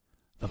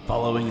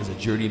following is a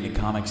Journey into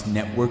Comics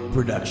Network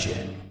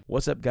production.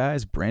 What's up,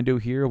 guys?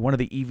 Brando here, one of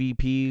the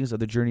EVPs of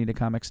the Journey into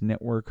Comics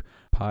Network,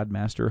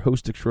 Podmaster,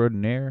 host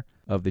extraordinaire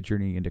of the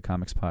Journey into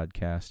Comics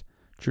podcast,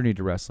 Journey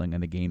to Wrestling,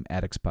 and the Game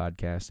Addicts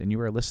podcast, and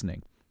you are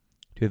listening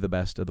to the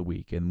best of the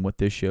week. And what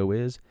this show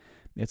is,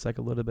 it's like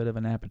a little bit of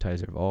an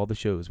appetizer of all the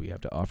shows we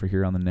have to offer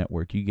here on the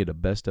network. You get a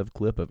best of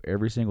clip of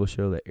every single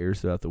show that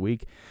airs throughout the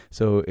week.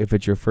 So if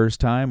it's your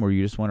first time or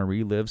you just want to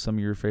relive some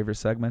of your favorite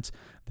segments,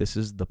 this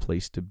is the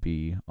place to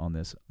be on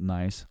this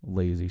nice,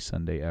 lazy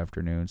Sunday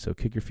afternoon. So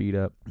kick your feet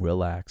up,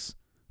 relax.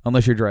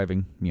 Unless you're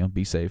driving,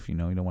 be safe. You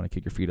don't want to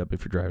kick your feet up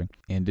if you're driving.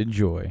 And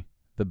enjoy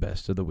the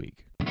best of the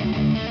week.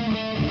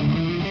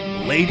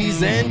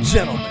 Ladies and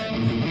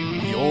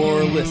gentlemen,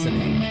 you're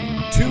listening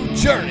to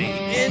Journey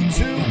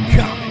into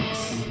Comics.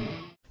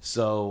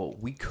 So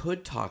we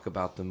could talk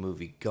about the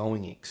movie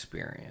going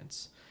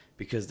experience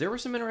because there were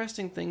some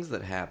interesting things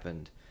that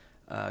happened.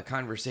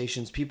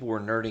 Conversations, people were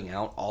nerding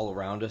out all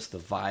around us. The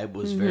vibe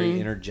was very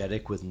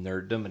energetic with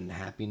nerddom and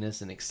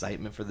happiness and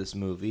excitement for this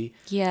movie.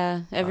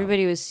 Yeah,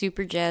 everybody was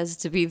super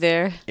jazzed to be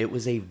there. It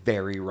was a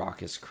very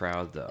raucous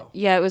crowd, though.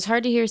 Yeah, it was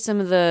hard to hear some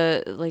of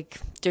the,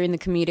 during the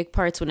comedic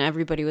parts when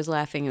everybody was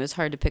laughing. It was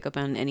hard to pick up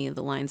on any of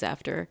the lines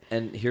after.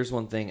 And here's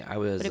one thing,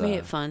 but it made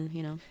it fun,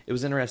 It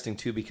was interesting,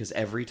 too, because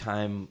every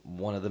time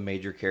one of the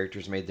major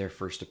characters made their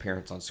first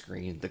appearance on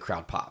screen, the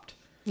crowd popped.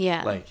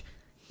 Yeah.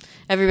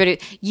 Everybody,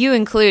 you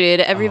included,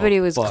 everybody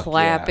was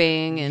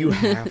clapping. Yeah. And you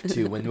have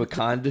to. When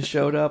Wakanda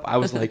showed up, I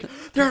was like,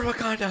 they're in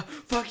Wakanda.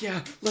 Fuck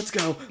yeah, let's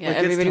go. Yeah,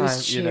 everybody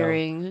was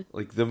cheering.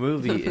 The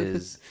movie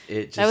is...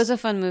 That was a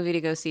fun movie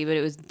to go see, but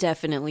it was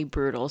definitely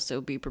brutal,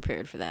 so be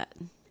prepared for that.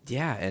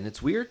 Yeah, and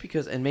it's weird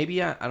because... And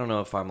maybe I don't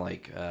know if I'm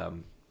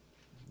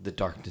the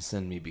darkness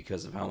in me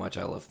because of how much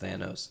I love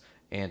Thanos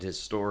and his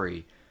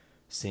story.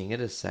 Seeing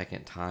it a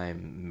second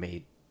time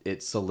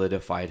it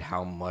solidified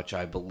how much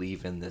I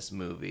believe in this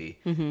movie.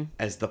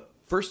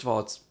 First of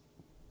all, it's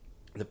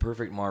the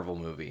perfect Marvel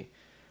movie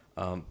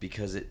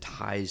because it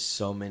ties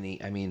so many.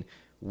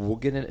 We'll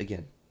get in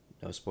again.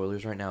 No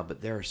spoilers right now,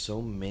 but there are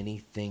so many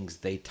things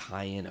they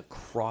tie in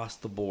across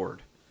the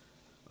board,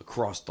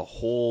 across the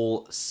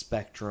whole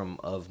spectrum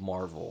of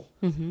Marvel,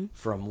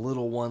 from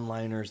little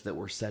one-liners that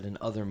were said in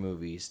other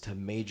movies to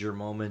major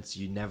moments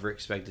you never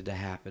expected to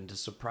happen to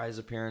surprise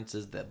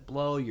appearances that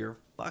blow your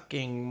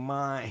fucking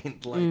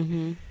mind.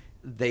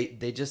 They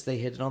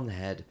hit it on the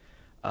head.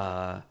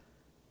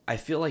 I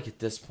feel like at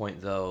this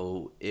point,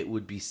 though, it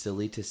would be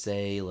silly to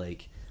say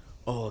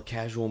a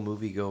casual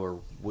moviegoer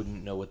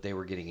wouldn't know what they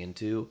were getting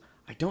into.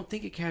 I don't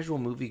think a casual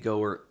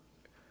moviegoer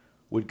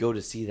would go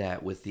to see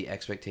that with the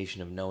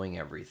expectation of knowing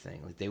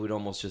everything. They would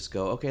almost just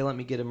go, okay, let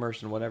me get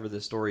immersed in whatever the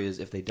story is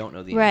if they don't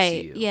know the MCU.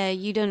 Right, yeah,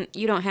 you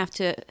don't have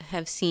to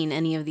have seen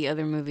any of the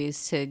other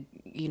movies to,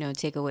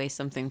 take away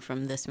something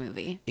from this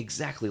movie.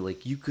 Exactly,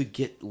 you could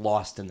get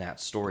lost in that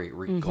story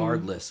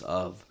regardless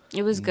of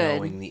it was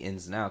knowing good. the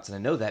ins and outs. And I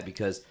know that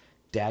because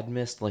Dad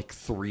missed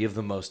 3 of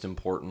the most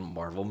important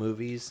Marvel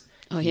movies.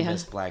 He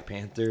missed Black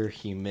Panther,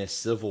 he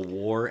missed Civil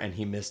War, and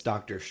he missed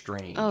Doctor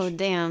Strange. Oh,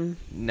 damn.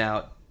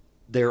 Now...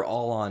 they're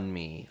all on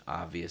me,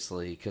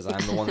 obviously, because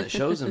I'm the one that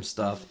shows him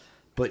stuff.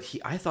 But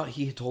I thought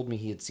he had told me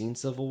he had seen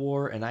Civil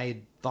War, and I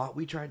thought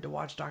we tried to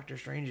watch Doctor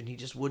Strange, and he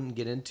just wouldn't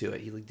get into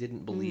it. He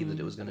didn't believe that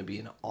it was going to be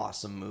an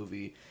awesome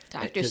movie.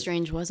 Doctor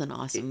Strange was an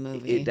awesome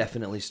movie. It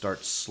definitely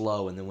starts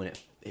slow, and then when it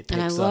picks up...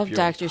 And I love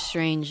Doctor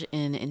Strange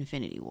in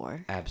Infinity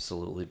War.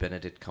 Absolutely.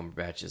 Benedict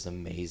Cumberbatch is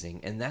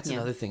amazing. And that's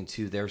another thing,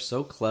 too. They're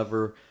so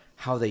clever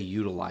how they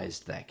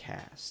utilized that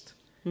cast.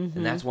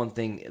 And that's one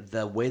thing,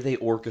 the way they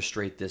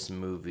orchestrate this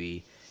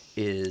movie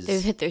is...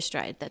 They've hit their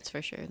stride, that's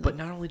for sure. But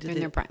not only did they're in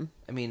their prime.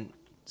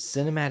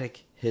 Cinematic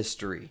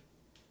history,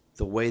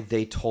 the way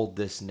they told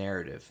this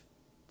narrative,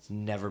 it's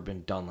never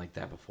been done like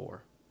that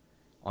before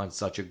on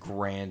such a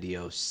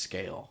grandiose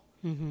scale.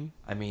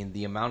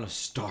 The amount of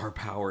star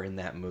power in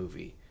that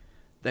movie.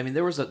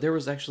 There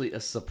was actually a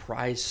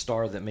surprise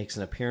star that makes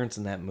an appearance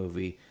in that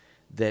movie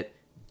that...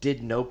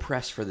 did no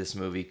press for this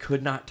movie,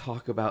 could not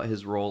talk about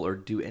his role or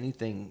do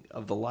anything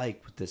of the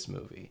like with this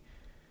movie.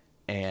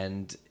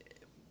 And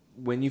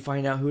when you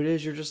find out who it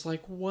is, you're just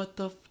like, what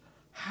the...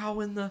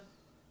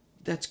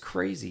 That's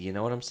crazy, you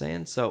know what I'm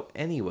saying? So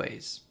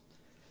anyways,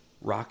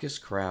 raucous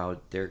crowd,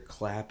 they're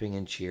clapping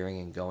and cheering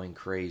and going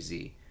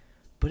crazy.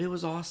 But it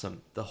was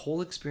awesome. The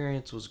whole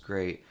experience was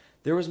great.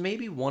 There was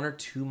maybe 1 or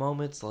 2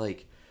 moments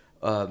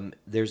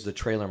there's the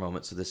trailer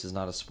moment, so this is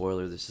not a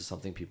spoiler, this is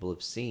something people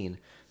have seen.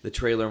 The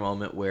trailer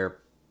moment where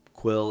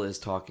Quill is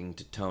talking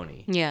to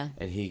Tony. Yeah.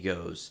 And he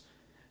goes,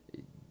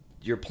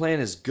 your plan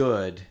is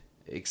good,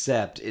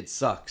 except it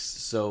sucks,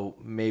 so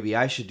maybe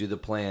I should do the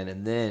plan,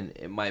 and then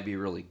it might be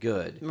really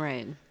good.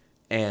 Right.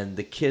 And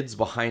the kids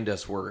behind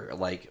us were,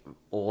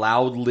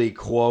 loudly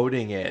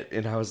quoting it,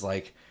 and I was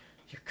like,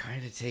 you're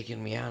kind of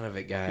taking me out of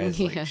it, guys.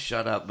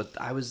 Shut up. But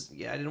I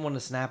didn't want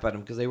to snap at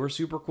them because they were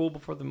super cool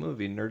before the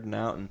movie, nerding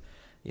out, and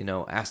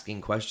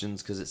asking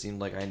questions because it seemed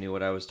like I knew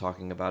what I was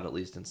talking about, at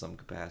least in some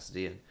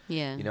capacity. And,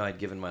 Yeah. I'd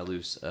given my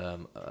loose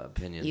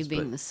opinions. You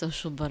being the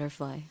social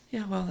butterfly.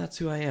 Yeah, well, that's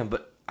who I am.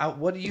 But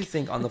what do you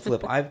think on the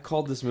flip? I've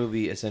called this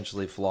movie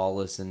essentially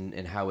flawless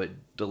in how it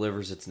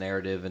delivers its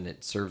narrative and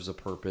it serves a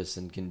purpose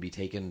and can be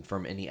taken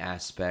from any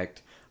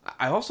aspect.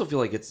 I also feel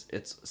like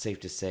it's safe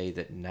to say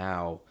that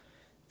now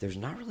there's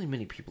not really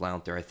many people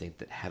out there, I think,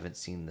 that haven't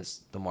seen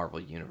the Marvel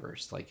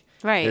Universe. Like,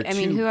 Right. I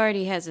mean, who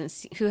hasn't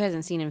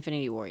seen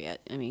Infinity War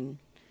yet? I mean,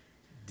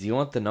 do you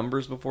want the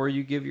numbers before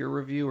you give your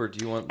review, or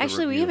do you want the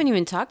actually, we review? haven't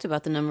even talked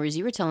about the numbers.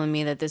 You were telling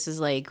me that this is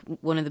like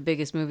one of the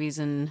biggest movies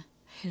in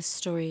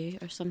history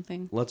or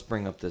something. Let's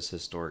bring up this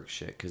historic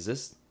shit, because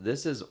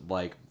this is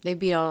like They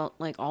beat all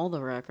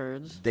the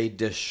records.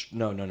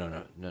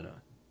 no.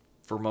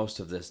 For most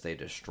of this, they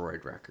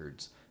destroyed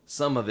records.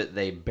 Some of it,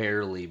 they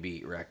barely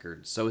beat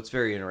records. So it's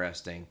very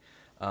interesting.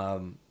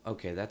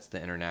 Okay, that's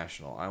the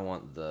international. I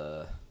want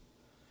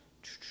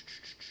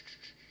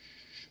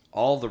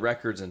all the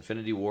records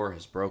Infinity War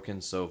has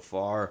broken so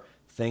far.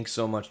 Thanks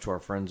so much to our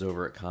friends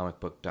over at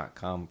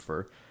comicbook.com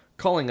for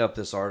calling up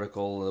this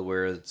article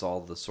where it's all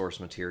the source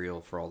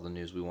material for all the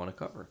news we want to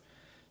cover.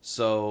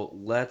 So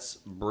let's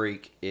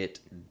break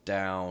it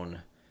down.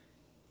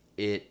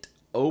 It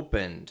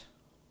opened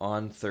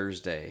on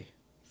Thursday,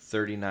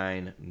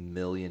 $39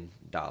 million.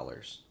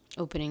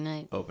 Opening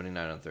night. Opening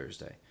night on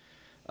Thursday.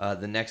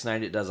 The next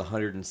night it does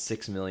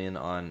 $106 million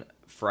on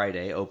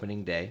Friday,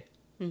 opening day.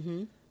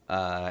 Mm-hmm.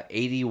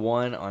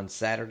 81 on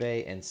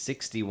Saturday and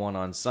 61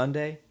 on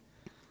Sunday.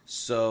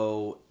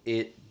 So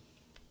it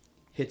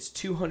hits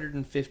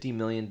 $250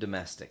 million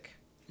domestic,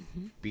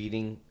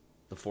 beating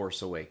The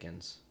Force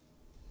Awakens.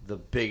 The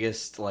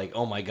biggest, like,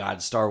 oh my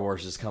God, Star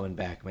Wars is coming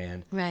back,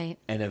 man. Right.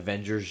 And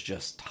Avengers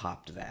just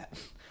topped that.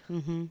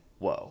 Mm-hmm.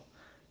 Whoa.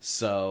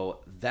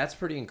 So that's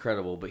pretty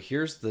incredible. But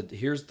here's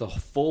the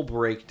full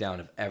breakdown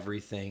of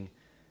everything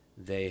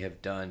they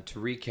have done. To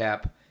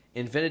recap,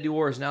 Infinity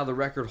War is now the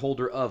record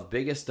holder of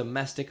biggest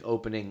domestic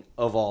opening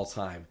of all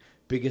time,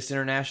 biggest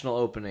international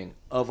opening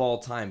of all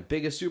time,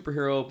 biggest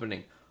superhero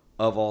opening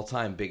of all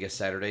time, biggest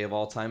Saturday of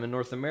all time in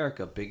North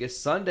America,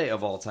 biggest Sunday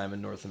of all time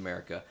in North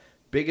America,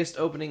 biggest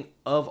opening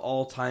of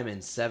all time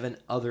in 7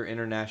 other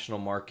international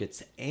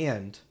markets,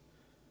 and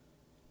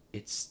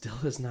it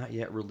still is not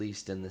yet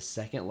released in the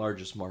second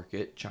largest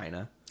market,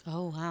 China.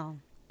 Oh, wow.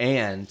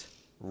 And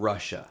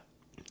Russia,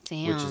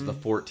 Damn. which is the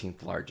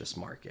 14th largest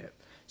market.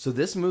 So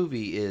this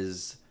movie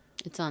is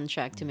It's on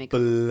track to make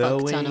a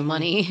fuck ton of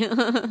money.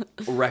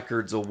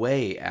 records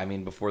away, I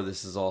mean, before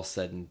this is all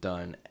said and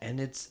done. And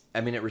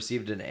it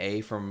received an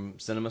A from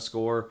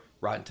CinemaScore.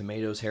 Rotten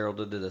Tomatoes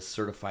heralded it as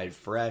certified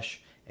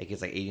fresh. It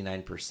gets like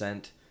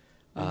 89%.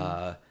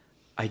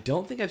 I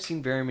don't think I've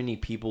seen very many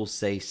people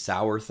say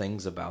sour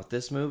things about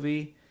this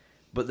movie,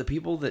 but the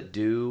people that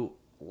do,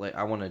 like,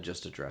 I want to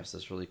just address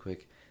this really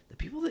quick. The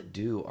people that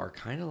do are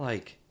kind of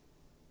like,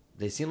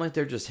 they seem like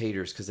they're just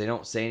haters because they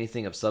don't say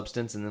anything of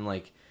substance, and then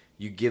like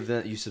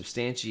you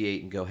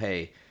substantiate and go,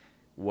 hey,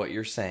 what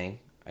you're saying,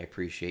 I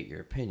appreciate your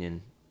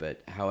opinion,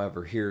 but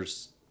however,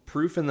 here's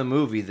proof in the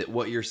movie that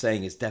what you're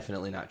saying is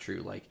definitely not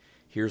true. Like,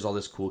 here's all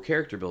this cool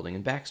character building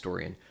and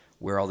backstory and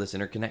where all this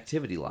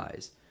interconnectivity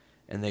lies.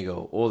 And they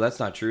go, oh, that's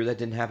not true. That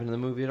didn't happen in the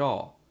movie at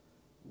all.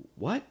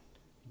 What?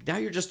 Now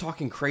you're just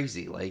talking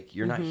crazy. Like,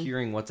 you're not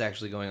hearing what's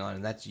actually going on.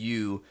 And that's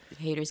you.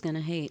 Haters gonna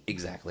hate.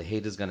 Exactly.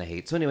 Hate is going to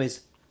hate. So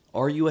anyways,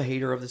 are you a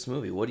hater of this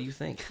movie? What do you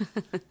think?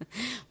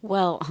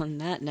 Well, on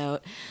that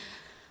note,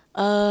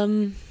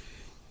 no,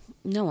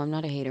 I'm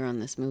not a hater on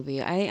this movie.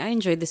 I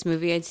enjoyed this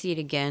movie. I'd see it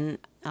again.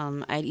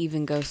 I'd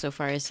even go so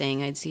far as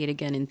saying I'd see it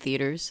again in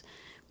theaters,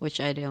 which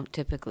I don't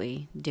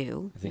typically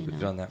do. I think we've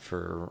done that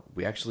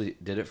we actually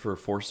did it for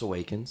Force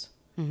Awakens.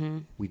 Mm-hmm.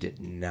 We did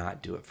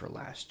not do it for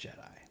Last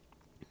Jedi.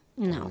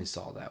 No. I only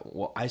saw that.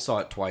 Well, I saw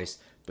it twice,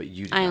 but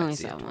you did I not only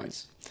see saw it it twice.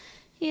 once.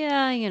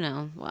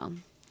 Yeah, well,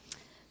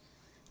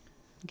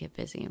 get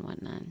busy and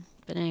whatnot.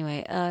 But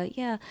anyway,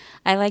 yeah,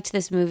 I liked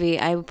this movie.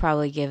 I would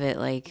probably give it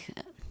like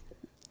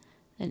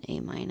an A-.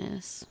 An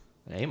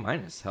A-?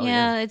 Hell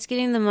Yeah, it's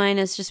getting the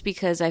minus just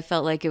because I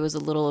felt like it was a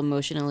little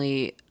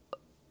emotionally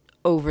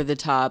over the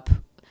top,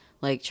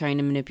 like trying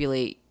to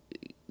manipulate,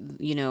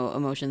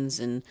 emotions,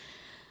 and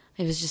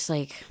it was just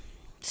like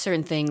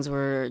certain things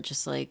were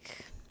just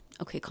like,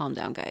 okay, calm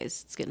down,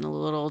 guys. It's getting a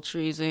little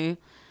cheesy,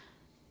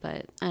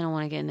 but I don't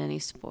want to get into any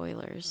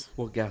spoilers.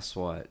 Well, guess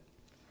what?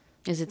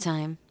 Is it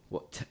time?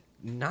 Well,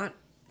 not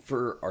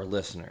for our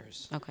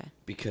listeners. Okay.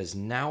 Because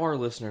now our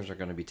listeners are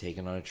going to be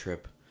taken on a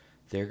trip.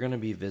 They're going to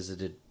be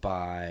visited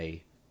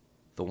by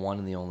the one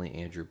and the only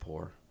Andrew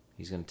Poor.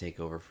 He's going to take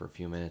over for a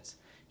few minutes.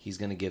 He's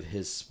going to give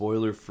his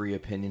spoiler-free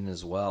opinion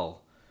as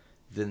well.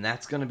 Then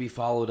that's going to be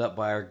followed up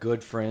by our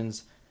good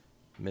friends,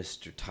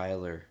 Mr.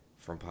 Tyler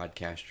from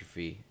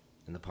Podcastrophe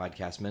and the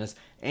Podcast Menace,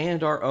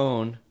 and our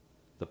own,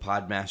 the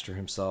Podmaster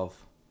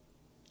himself,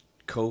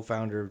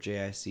 co-founder of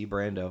JIC,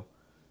 Brando.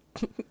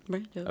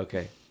 Brando.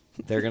 Okay.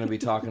 They're going to be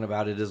talking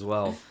about it as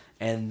well.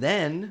 And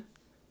then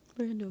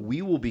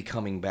we will be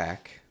coming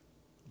back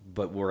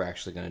but we're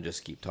actually going to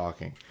just keep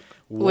talking.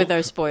 With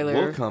our spoiler,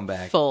 we'll come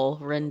back. Full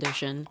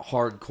rendition.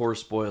 Hardcore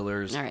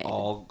spoilers, All right.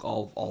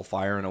 all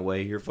firing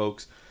away here,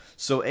 folks.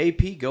 So,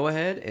 AP, go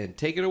ahead and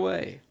take it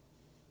away.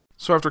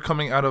 So after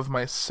coming out of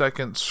my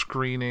second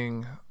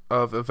screening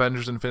of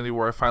Avengers Infinity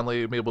War, I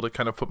finally am able to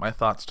kind of put my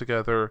thoughts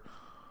together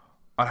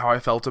on how I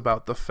felt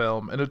about the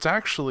film. And it's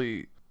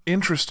actually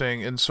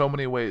interesting in so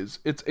many ways.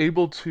 It's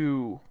able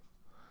to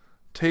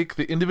take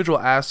the individual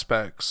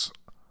aspects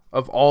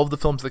of all of the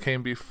films that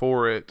came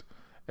before it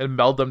and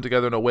meld them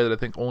together in a way that I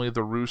think only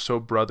the Russo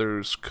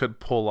brothers could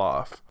pull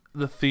off.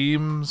 The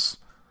themes,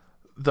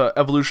 the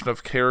evolution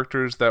of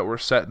characters that were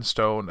set in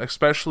stone,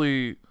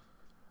 especially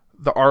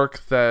the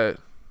arc that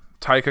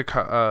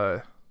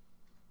Taika,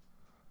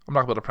 I'm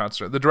not able to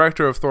pronounce it, the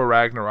director of Thor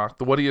Ragnarok,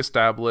 what he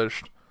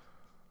established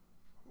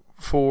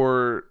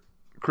for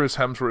Chris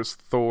Hemsworth's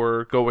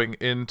Thor going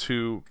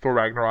into Thor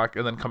Ragnarok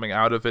and then coming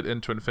out of it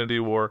into Infinity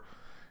War.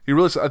 He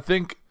really, I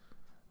think,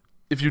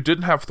 if you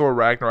didn't have Thor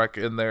Ragnarok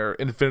in there,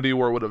 Infinity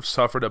War would have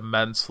suffered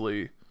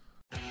immensely.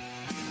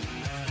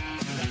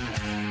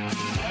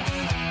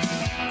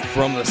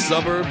 From the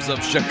suburbs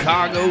of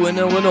Chicago and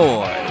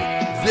Illinois,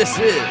 this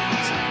is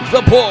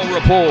The Paul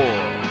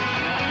Report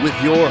with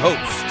your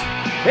host,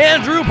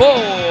 Andrew Poor.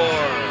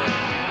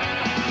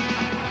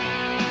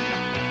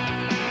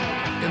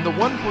 And the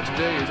one for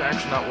today is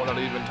actually not one that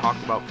I even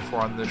talked about before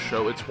on this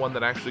show. It's one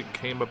that actually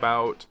came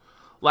about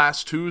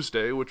last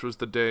Tuesday, which was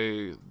the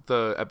day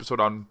the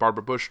episode on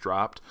Barbara Bush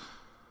dropped.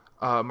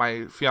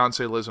 My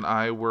fiance Liz and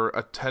I were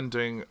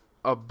attending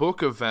a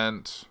book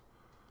event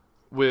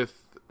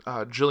with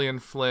Gillian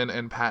Flynn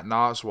and Patton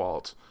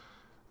Oswalt.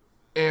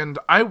 And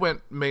I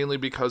went mainly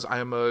because I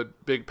am a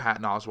big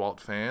Patton Oswalt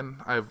fan.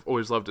 I've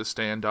always loved his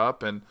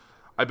stand-up, and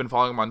I've been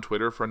following him on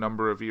Twitter for a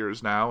number of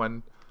years now,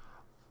 and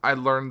I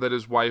learned that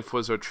his wife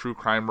was a true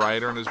crime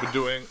writer and has been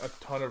doing a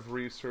ton of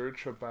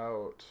research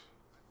about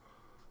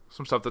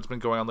some stuff that's been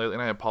going on lately,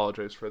 and I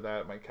apologize for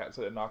that. My cat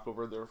said to knock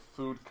over their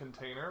food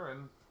container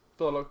and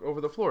spill it over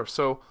the floor.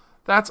 So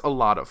that's a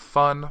lot of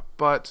fun,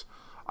 but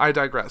I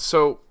digress.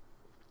 So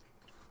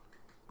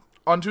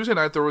on Tuesday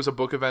night, there was a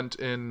book event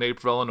in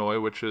Naperville, Illinois,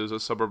 which is a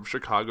suburb of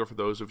Chicago for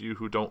those of you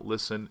who don't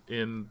listen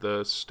in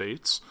the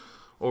States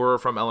or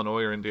from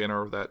Illinois or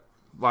Indiana or that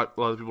a lot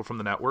of people from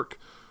the network.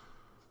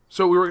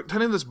 So we were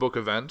attending this book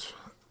event,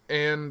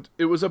 and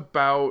it was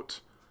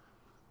about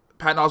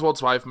Patton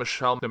Oswalt's wife,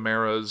 Michelle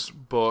McNamara's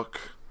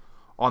book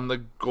on the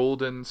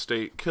Golden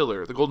State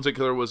Killer. The Golden State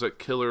Killer was a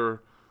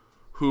killer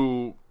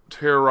who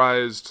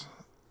terrorized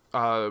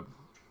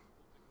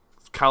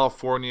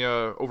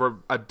California over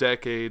a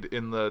decade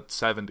in the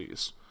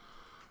 70s,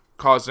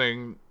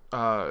 causing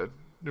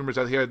numerous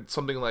deaths. He had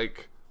something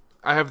like,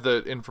 I have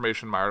the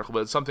information in my article,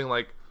 but it's something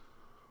like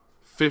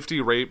 50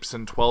 rapes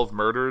and 12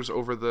 murders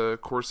over the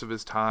course of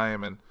his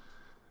time, and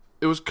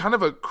it was kind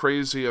of a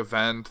crazy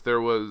event.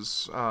 There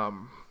was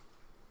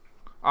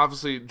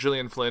obviously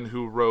Gillian Flynn,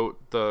 who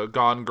wrote The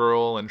Gone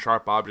Girl and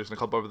Sharp Objects and a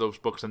couple of those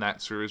books in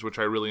that series, which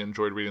I really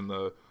enjoyed reading.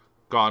 The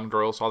Gone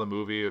Girl, saw the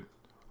movie. It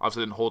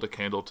obviously didn't hold a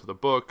candle to the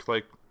book,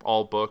 like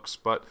all books,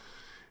 but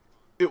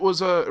it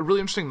was a really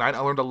interesting night. I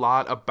learned a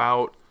lot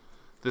about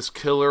this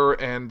killer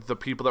and the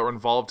people that were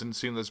involved in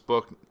seeing this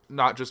book,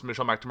 not just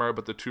Michelle McNamara,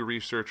 but the two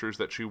researchers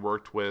that she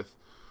worked with,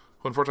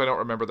 who unfortunately I don't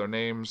remember their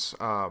names.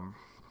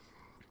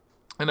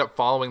 Ended up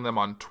following them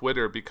on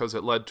Twitter because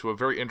it led to a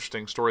very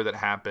interesting story that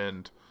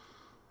happened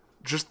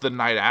just the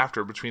night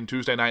after, between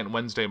Tuesday night and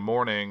Wednesday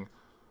morning.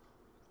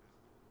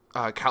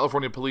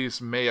 California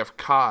police may have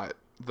caught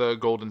the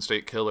Golden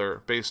State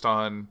Killer based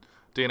on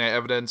DNA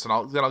evidence, and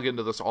I'll get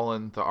into this all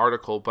in the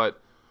article,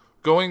 but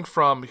going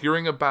from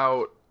hearing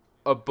about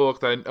a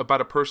book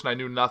about a person I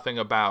knew nothing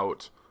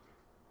about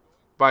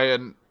by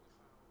an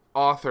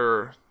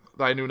author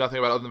that I knew nothing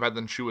about other than the fact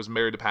that she was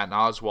married to Patton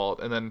Oswalt,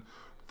 and then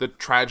the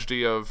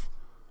tragedy of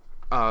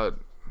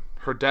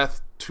her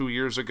death 2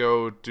 years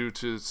ago due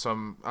to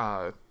some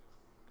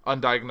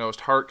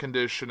undiagnosed heart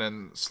condition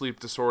and sleep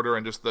disorder,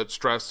 and just the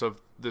stress of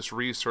this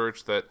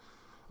research that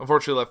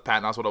unfortunately left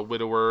Patton Oswalt a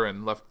widower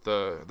and left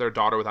their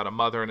daughter without a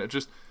mother. And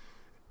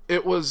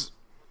it was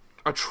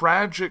a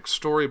tragic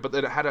story, but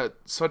that it had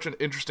such an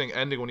interesting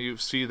ending when you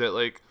see that,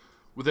 like,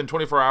 within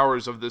 24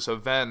 hours of this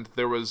event,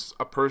 there was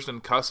a person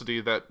in custody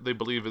that they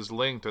believe is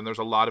linked, and there's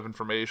a lot of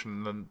information,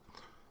 and then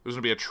there's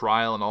going to be a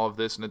trial and all of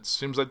this, and it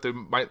seems like they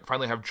might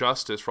finally have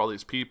justice for all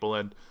these people,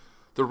 and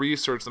the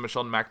research that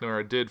Michelle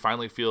McNamara did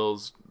finally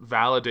feels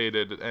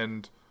validated,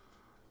 and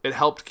it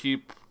helped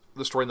keep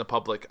the story in the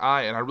public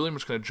eye. And I really am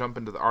just going to jump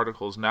into the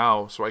articles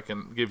now so I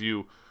can give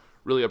you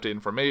really updated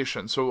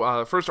information.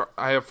 So first,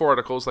 I have 4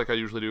 articles like I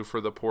usually do for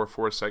the Poor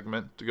 4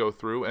 segment to go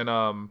through,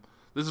 and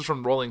this is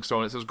from Rolling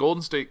Stone. It says,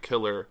 Golden State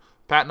Killer,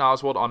 Patton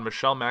Oswalt on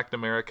Michelle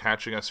McNamara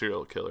catching a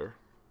serial killer.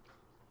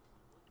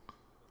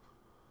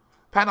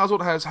 Patton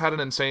Oswalt has had an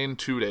insane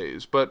 2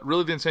 days, but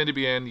really the insanity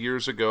began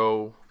years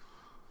ago.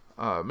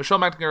 Michelle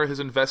McNamara, his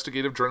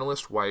investigative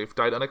journalist wife,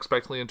 died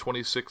unexpectedly in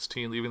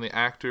 2016, leaving the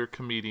actor,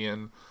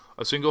 comedian,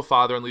 a single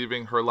father, and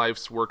leaving her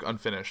life's work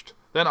unfinished.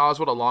 Then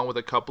Oswalt, along with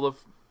a couple of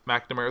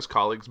McNamara's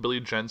colleagues, Billy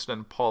Jensen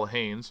and Paul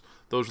Haynes,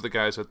 those are the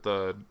guys at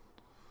the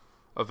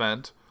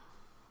event,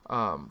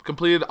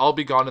 completed I'll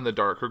Be Gone in the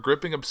Dark, her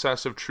gripping,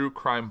 obsessive true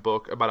crime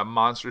book about a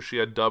monster she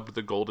had dubbed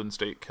the Golden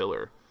State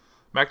Killer.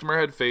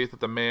 McNamara had faith that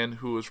the man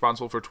who was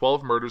responsible for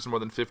 12 murders and more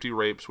than 50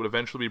 rapes would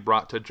eventually be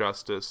brought to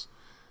justice,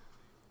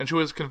 and she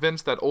was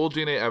convinced that old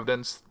DNA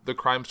evidence the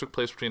crimes took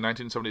place between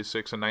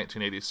 1976 and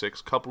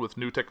 1986, coupled with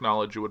new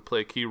technology, would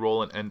play a key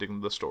role in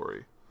ending the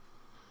story.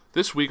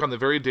 This week, on the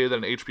very day that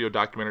an HBO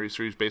documentary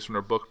series based on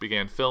her book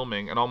began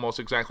filming, and almost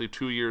exactly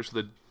 2 years to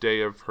the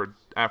day of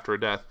after her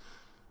death,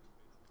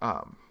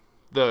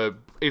 the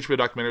HBO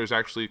documentary was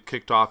actually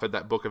kicked off at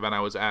that book event I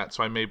was at,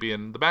 so I may be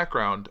in the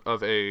background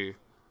of an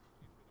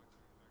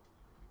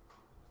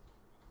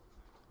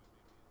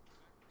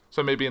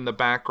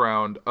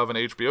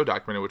HBO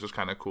documentary, which is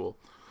kind of cool.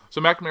 So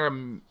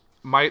McNamara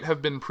might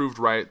have been proved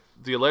right.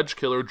 The alleged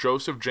killer,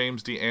 Joseph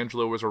James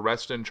D'Angelo, was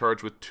arrested and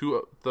charged with 2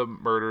 of the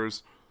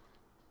murders,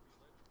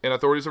 and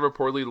authorities have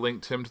reportedly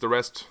linked him to the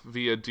rest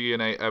via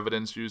DNA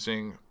evidence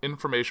using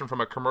information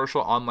from a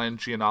commercial online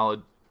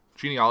genealogy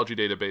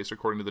database,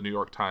 according to the New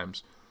York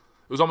Times.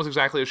 It was almost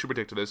exactly as she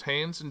predicted. As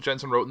Haynes and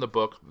Jensen wrote in the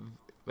book,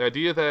 the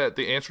idea that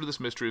the answer to this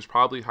mystery is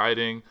probably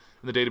hiding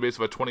in the database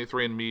of a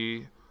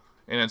 23andMe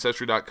and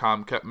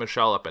Ancestry.com kept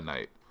Michelle up at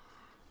night.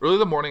 Early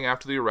the morning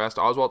after the arrest,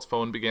 Oswald's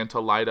phone began to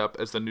light up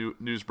as the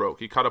news broke.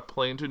 He caught a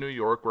plane to New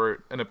York,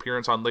 where an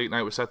appearance on Late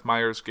Night with Seth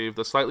Meyers gave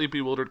the slightly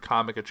bewildered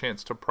comic a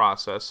chance to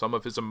process some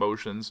of his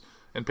emotions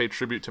and pay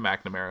tribute to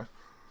McNamara.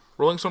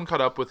 Rolling Stone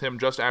caught up with him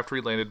just after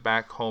he landed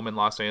back home in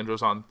Los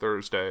Angeles on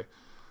Thursday.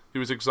 He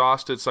was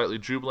exhausted, slightly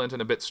jubilant,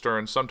 and a bit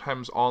stern,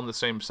 sometimes all in the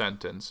same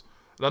sentence.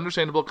 An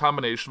understandable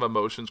combination of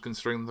emotions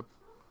considering the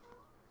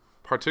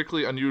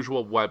particularly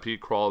unusual web he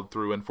crawled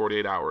through in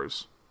 48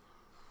 hours.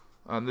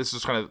 This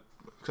is kind of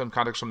some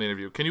context from the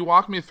interview. Can you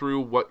walk me through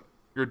what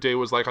your day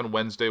was like on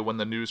Wednesday when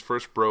the news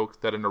first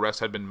broke that an arrest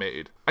had been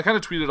made? I kind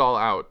of tweeted all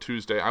out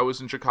Tuesday. I was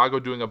in Chicago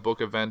doing a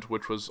book event,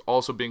 which was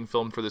also being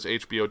filmed for this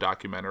HBO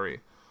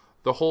documentary.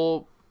 The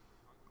whole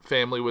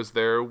family was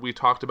there. We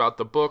talked about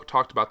the book,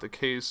 talked about the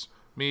case.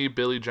 Me,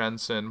 Billy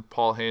Jensen,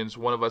 Paul Haynes,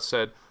 one of us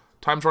said,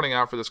 time's running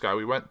out for this guy.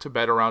 We went to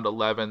bed around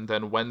 11,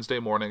 then Wednesday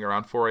morning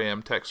around 4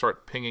 a.m. texts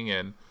start pinging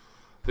in.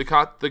 They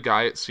caught the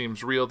guy, it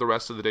seems real. The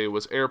rest of the day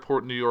was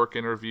airport New York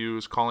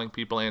interviews, calling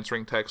people,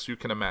 answering texts, you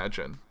can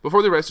imagine.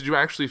 Before the arrest, did you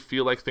actually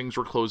feel like things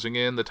were closing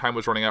in, the time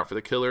was running out for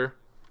the killer?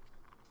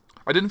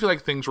 I didn't feel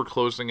like things were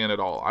closing in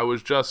at all. I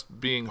was just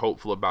being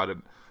hopeful about it.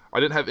 I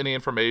didn't have any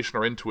information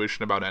or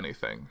intuition about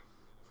anything.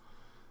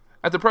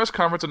 At the press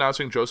conference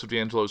announcing Joseph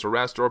D'Angelo's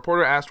arrest, a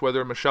reporter asked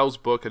whether Michelle's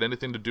book had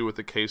anything to do with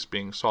the case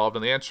being solved,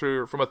 and the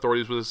answer from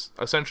authorities was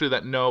essentially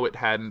that no, it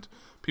hadn't.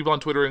 People on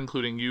Twitter,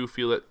 including you,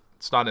 feel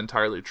it's not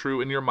entirely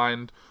true. In your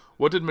mind,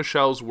 what did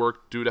Michelle's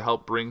work do to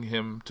help bring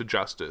him to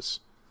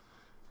justice?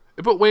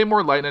 It put way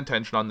more light and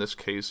attention on this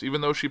case. Even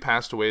though she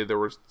passed away, there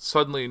were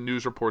suddenly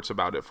news reports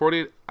about it.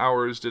 48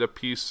 Hours did a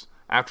piece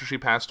after she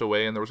passed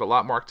away, and there was a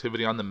lot more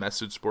activity on the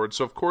message board,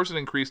 so of course it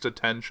increased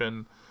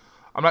attention.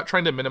 I'm not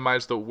trying to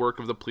minimize the work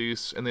of the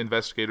police and the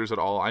investigators at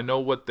all. I know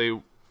what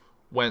they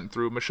went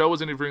through. Michelle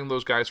was interviewing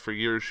those guys for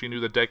years. She knew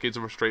the decades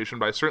of frustration,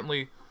 but I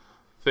certainly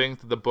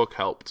think that the book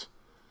helped.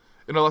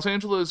 In a Los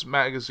Angeles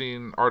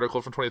magazine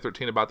article from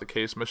 2013 about the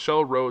case,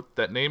 Michelle wrote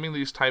that naming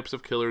these types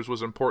of killers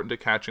was important to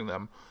catching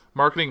them.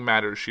 Marketing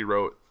matters, she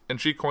wrote,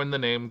 and she coined the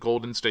name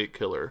Golden State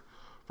Killer,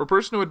 for a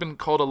person who had been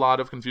called a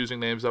lot of confusing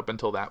names up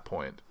until that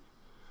point.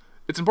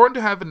 It's important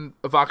to have an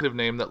evocative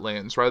name that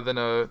lands, rather than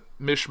a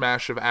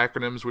mishmash of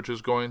acronyms, which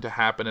is going to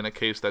happen in a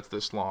case that's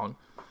this long,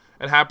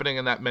 and happening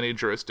in that many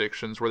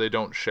jurisdictions where they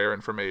don't share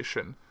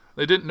information.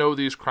 They didn't know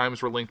these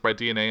crimes were linked by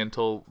DNA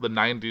until the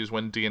 90s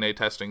when DNA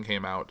testing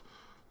came out.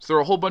 So there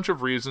are a whole bunch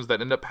of reasons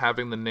that end up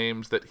having the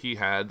names that he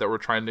had that were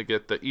trying to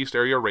get the East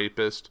Area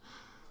Rapist,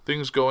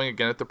 things going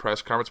again at the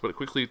press conference, but it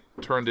quickly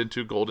turned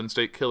into Golden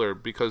State Killer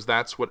because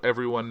that's what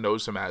everyone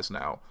knows him as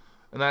now.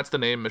 And that's the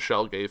name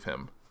Michelle gave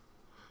him.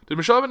 Did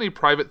Michelle have any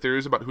private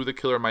theories about who the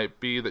killer might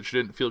be that she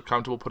didn't feel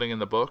comfortable putting in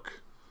the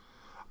book?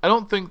 I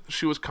don't think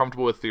she was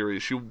comfortable with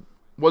theories. She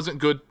wasn't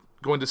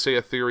going to say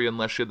a theory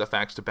unless she had the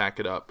facts to back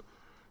it up.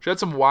 She had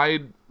some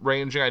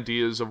wide-ranging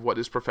ideas of what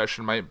his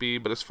profession might be,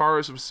 but as far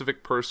as a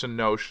specific person,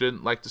 no, she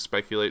didn't like to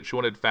speculate. She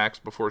wanted facts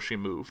before she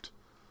moved.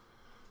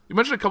 You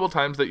mentioned a couple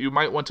times that you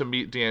might want to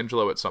meet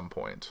D'Angelo at some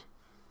point.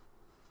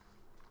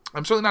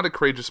 I'm certainly not a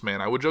courageous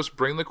man. I would just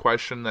bring the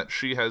question that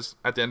she has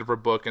at the end of her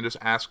book and just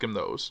ask him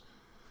those.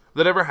 If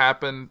that ever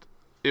happened,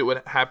 it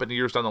would happen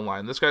years down the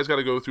line. This guy's got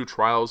to go through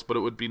trials, but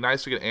it would be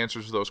nice to get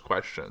answers to those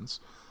questions.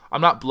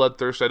 I'm not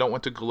bloodthirsty. I don't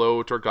want to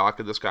gloat or gawk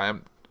at this guy.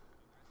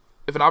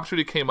 If an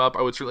opportunity came up,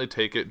 I would certainly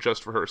take it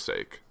just for her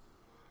sake.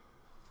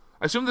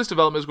 I assume this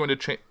development is going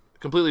to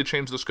completely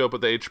change the scope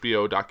of the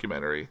HBO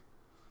documentary.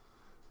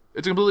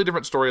 It's a completely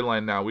different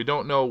storyline now. We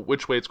don't know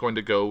which way it's going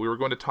to go. We were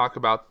going to talk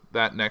about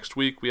that next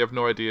week. We have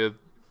no idea.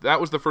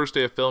 That was the first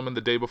day of filming.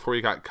 The day before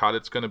he got caught.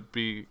 It's going to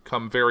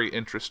become very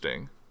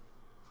interesting.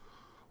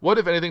 What,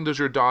 if anything, does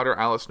your daughter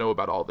Alice know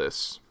about all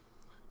this?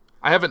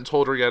 I haven't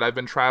told her yet. I've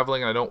been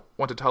traveling, and I don't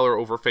want to tell her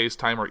over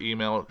FaceTime or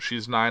email.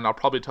 She's 9. I'll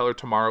probably tell her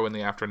tomorrow in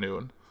the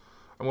afternoon.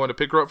 I'm going to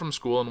pick her up from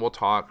school, and we'll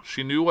talk.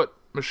 She knew what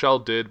Michelle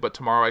did, but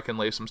tomorrow I can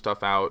lay some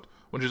stuff out.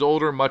 When she's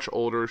older, much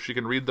older, she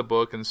can read the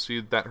book and see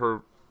that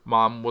her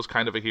mom was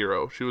kind of a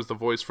hero. She was the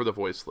voice for the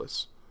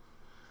voiceless.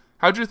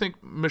 How do you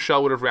think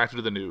Michelle would have reacted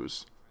to the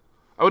news?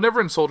 I would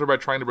never insult her by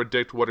trying to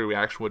predict what her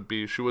reaction would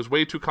be. She was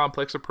way too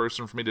complex a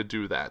person for me to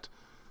do that.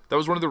 That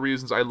was one of the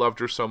reasons I loved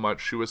her so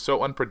much. She was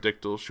so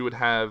unpredictable. She would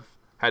have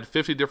had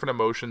 50 different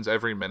emotions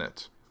every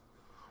minute.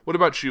 What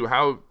about you?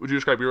 How would you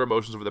describe your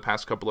emotions over the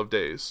past couple of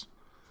days?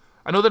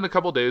 I know that in a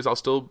couple of days I'm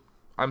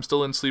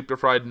still in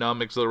sleep-deprived,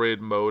 numb,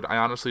 exhilarated mode. I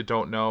honestly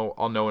don't know.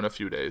 I'll know in a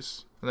few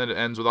days. And then it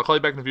ends with, I'll call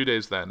you back in a few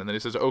days then. And then he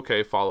says,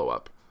 okay, follow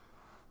up.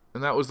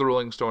 And that was the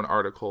Rolling Stone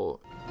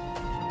article.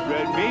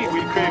 Red meat,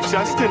 we crave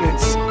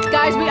sustenance.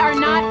 Guys, we are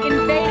not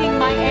invading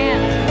my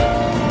aunt.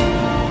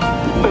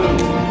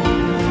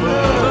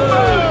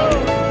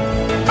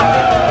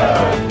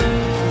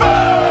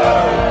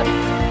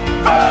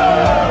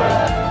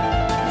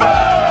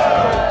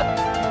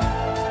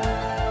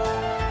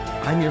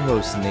 I'm your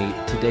host,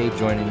 Nate. Today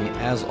joining me,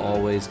 as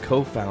always,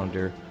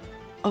 co-founder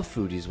of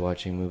Foodies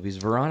Watching Movies.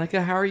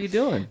 Veronica, how are you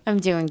doing? I'm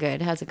doing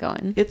good. How's it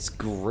going? It's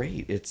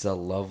great. It's a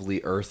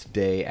lovely Earth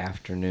Day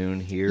afternoon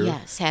here.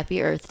 Yes,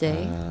 happy Earth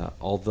Day.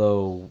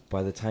 Although,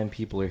 by the time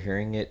people are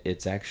hearing it,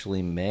 it's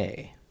actually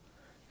May.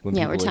 When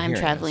Yeah, people we're are time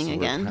hearing traveling us. So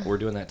again. We're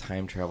doing that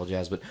time travel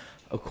jazz. But,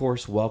 of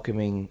course,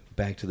 welcoming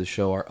back to the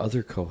show our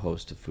other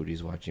co-host of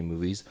Foodies Watching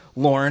Movies.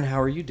 Lauren, how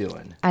are you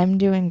doing? I'm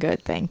doing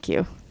good, thank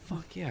you.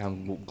 Fuck yeah,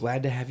 I'm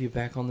glad to have you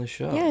back on the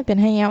show. Yeah, I've been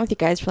hanging out with you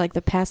guys for like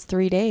the past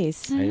 3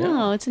 days. I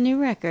know, it's a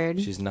new record.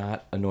 She's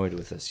not annoyed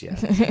with us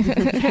yet.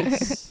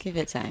 Give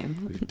it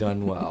time. We've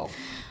done well.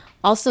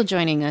 Also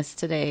joining us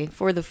today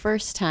for the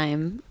first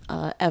time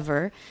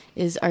ever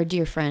is our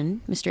dear friend,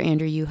 Mr.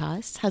 Andrew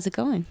Uhas. How's it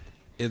going?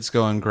 It's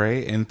going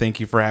great, and thank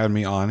you for having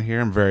me on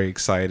here. I'm very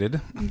excited.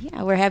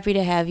 Yeah, we're happy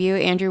to have you.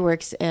 Andrew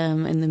works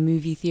in the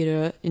movie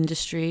theater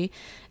industry,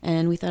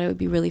 and we thought it would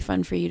be really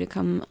fun for you to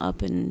come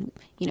up and,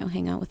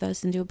 hang out with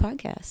us and do a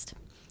podcast.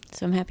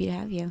 So I'm happy to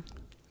have you.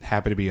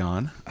 Happy to be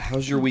on.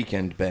 How's your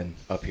weekend been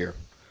up here?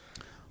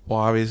 Well,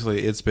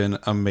 obviously, it's been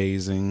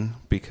amazing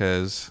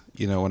because,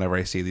 whenever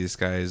I see these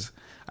guys,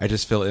 I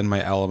just feel in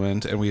my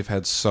element, and we've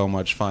had so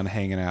much fun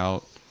hanging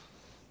out.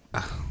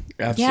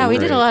 Absolutely. Yeah, we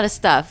did a lot of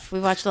stuff.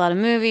 We watched a lot of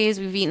movies.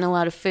 We've eaten a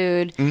lot of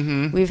food.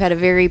 Mm-hmm. We've had a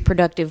very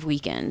productive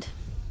weekend.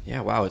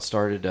 Yeah, wow. It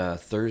started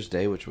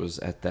Thursday, which was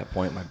at that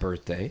point my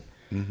birthday.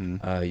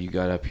 Mm-hmm. You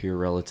got up here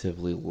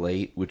relatively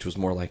late, which was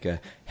more like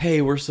a,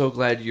 hey, we're so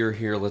glad you're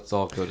here. Let's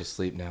all go to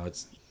sleep now.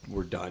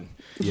 We're done.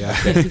 Yeah.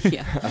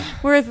 Yeah.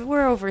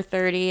 We're over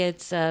 30.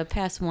 It's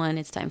past 1.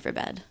 It's time for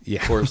bed.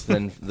 Yeah. Of course,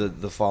 then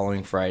the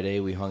following Friday,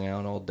 we hung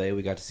out all day.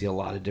 We got to see a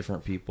lot of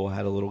different people,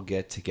 had a little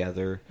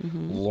get-together.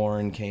 Mm-hmm.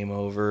 Lauren came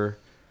over.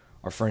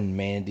 Our friend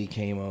Mandy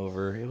came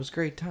over. It was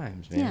great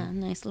times, man. Yeah,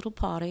 nice little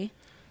party.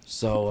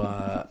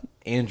 So,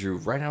 Andrew,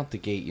 right out the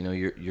gate,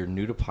 you're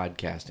new to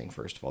podcasting,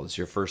 first of all. This is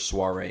your first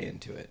soiree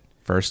into it.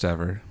 First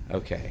ever.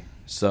 Okay.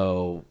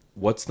 So,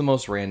 what's the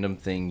most random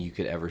thing you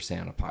could ever say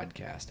on a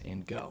podcast?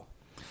 And go.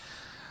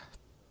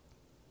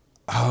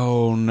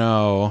 Oh,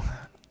 no.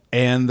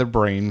 And the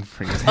brain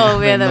freeze. Oh,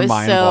 man, and that the was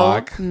mind so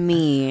block.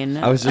 mean.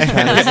 I was just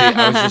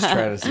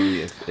trying to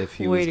see if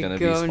he Way was to going to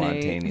go, be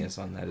Nate. spontaneous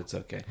on that. It's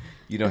okay.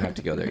 You don't have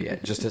to go there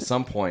yet. Just at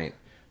some point,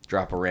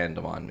 drop a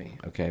random on me.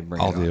 Okay,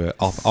 I'll do it.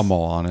 I'll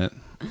mull on it.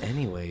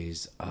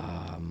 Anyways,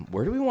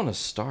 where do we want to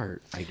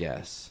start? I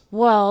guess.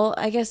 Well,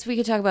 I guess we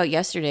could talk about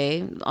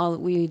yesterday.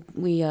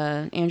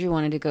 Andrew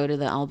wanted to go to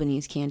the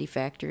Albanese Candy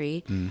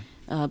Factory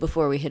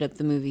before we hit up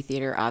the movie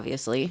theater,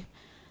 obviously,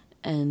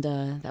 and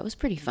that was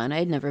pretty fun. I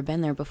had never been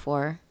there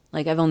before.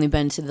 Like, I've only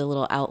been to the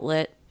little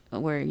outlet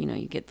where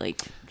you get like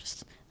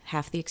just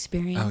half the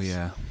experience. Oh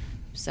yeah.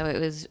 So it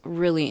was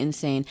really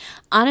insane.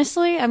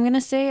 Honestly, I'm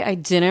gonna say I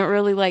didn't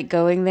really like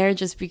going there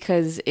just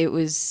because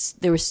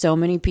there were so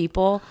many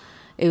people.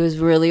 It was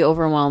really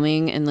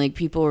overwhelming, and like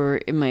people were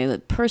in my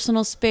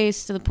personal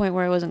space to the point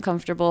where I wasn't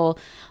comfortable,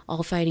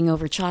 all fighting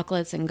over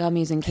chocolates and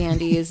gummies and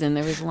candies, and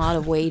there was a lot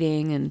of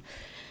waiting. And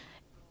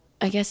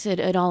I guess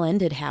it all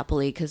ended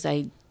happily because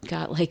I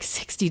got like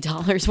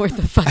 $60 worth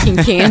of fucking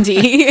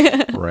candy.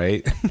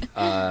 Right.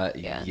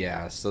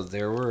 Yeah. So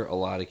there were a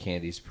lot of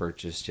candies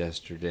purchased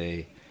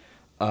yesterday.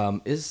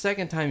 Is the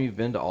second time you've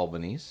been to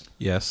Albany's?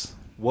 Yes.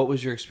 What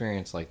was your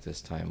experience like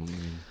this time?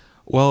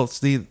 Well, it's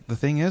the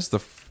thing is,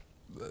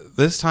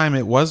 this time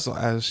it was,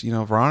 as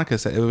Veronica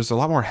said, it was a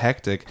lot more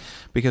hectic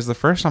because the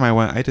first time I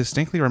went, I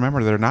distinctly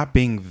remember there not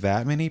being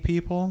that many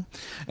people.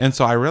 And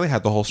so I really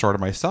had the whole store to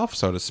myself,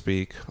 so to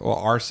speak, or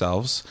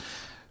ourselves.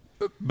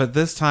 But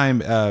this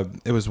time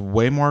it was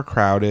way more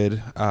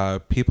crowded.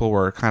 People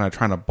were kind of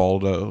trying to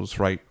bulldoze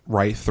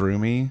right through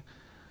me,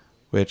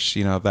 which,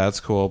 that's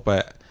cool.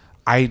 But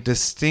I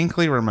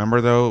distinctly remember,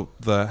 though,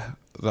 the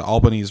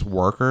Albanese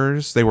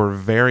workers, they were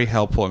very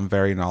helpful and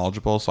very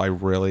knowledgeable, so I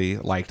really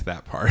liked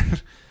that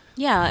part.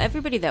 Yeah,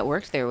 everybody that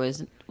worked there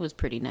was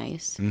pretty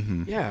nice.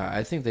 Yeah,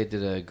 I think they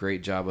did a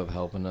great job of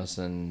helping us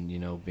and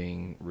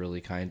being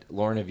really kind.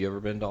 Lauren, have you ever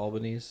been to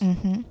Albany's?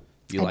 Mm-hmm.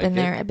 You I've liked been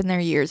there. it? I've been there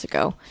years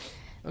ago.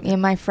 Okay. Me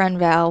and my friend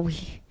Val,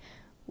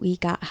 we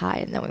got high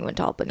and then we went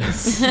to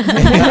Albany's. Did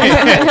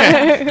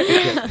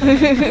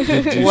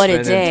you What a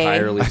spend day.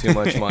 entirely too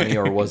much money,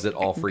 or was it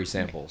all free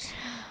samples?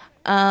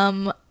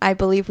 I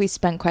believe we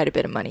spent quite a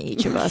bit of money,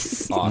 each of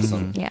us.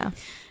 Awesome. Yeah.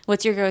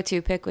 What's your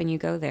go-to pick when you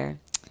go there?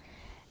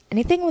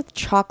 Anything with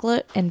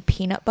chocolate and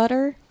peanut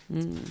butter.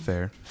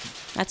 Fair.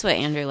 That's what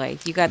Andrew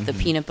liked. You got the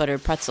peanut butter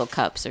pretzel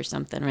cups or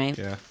something, right?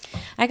 Yeah.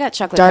 I got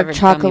chocolate Dark covered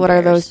chocolate. gummy What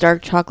are bears. those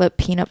dark chocolate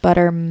peanut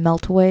butter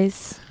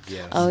meltaways?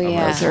 Yes. Oh, I'm gonna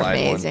yeah. Those are slide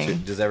one amazing. too.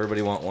 Does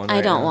everybody want one? I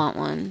right don't now? want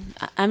one.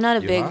 I'm not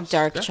a You big must?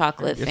 dark Yeah.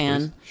 chocolate Yes, fan.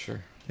 please.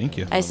 Sure. Thank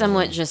you. I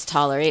somewhat just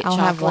tolerate I'll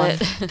have one.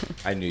 chocolate.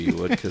 I knew you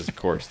would, because of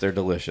course they're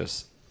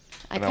delicious.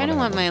 I don't kind of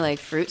wanna want have my one. like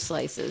fruit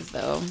slices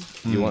though.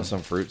 You want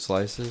some fruit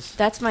slices?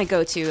 That's my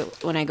go-to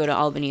when I go to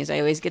Albany's. I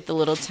always get the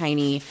little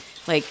tiny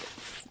like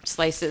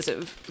slices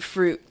of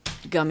fruit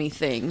gummy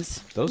things.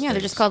 Those they're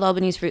things. just called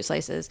Albany's fruit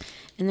slices,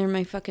 and they're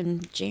my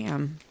fucking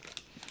jam.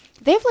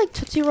 They have like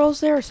Tootsie Rolls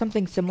there or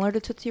something similar to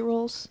Tootsie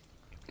Rolls.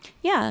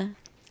 Yeah,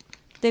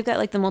 they've got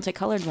like the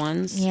multicolored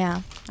ones.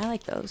 Yeah. I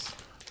like those.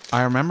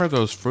 I remember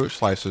those fruit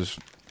slices.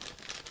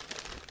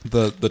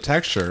 The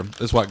texture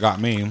is what got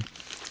me.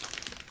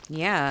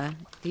 Yeah,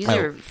 these I-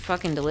 are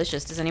fucking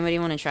delicious. Does anybody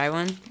want to try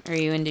one? Or are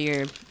you into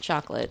your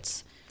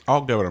chocolates?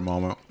 I'll give it a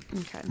moment.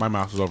 Okay. My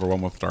mouth is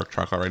overwhelmed with dark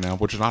chocolate right now,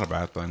 which is not a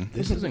bad thing.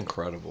 This is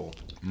incredible.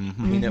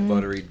 Peanut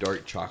buttery,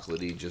 dark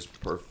chocolatey, just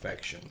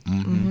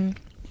perfection.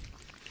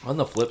 On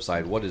the flip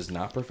side, what is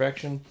not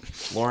perfection?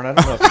 Lauren, I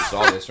don't know if you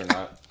saw this or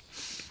not.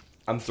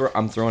 I'm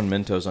throwing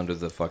Mentos under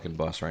the fucking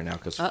bus right now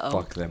because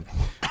fuck them.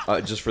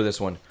 Just for this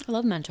one, I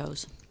love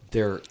Mentos.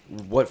 they're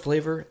what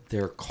flavor?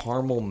 They're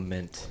caramel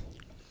mint.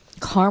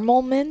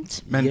 Caramel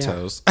mint.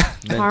 Mentos.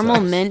 Caramel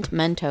Mentos. mint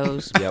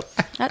Mentos. Yep.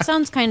 That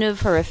sounds kind of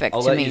horrific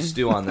I'll to let me. you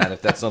stew on that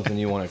if that's something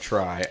you want to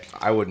try.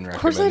 I wouldn't recommend it.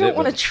 Of course, I don't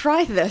want to but-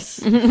 try this.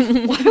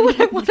 Why would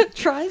I want to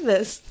try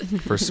this?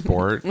 For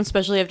sport.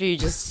 Especially after you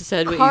just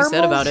said what you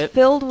said Caramels about it.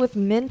 filled with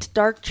mint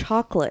dark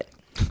chocolate.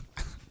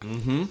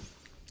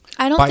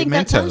 I don't By think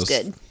that sounds Mentos,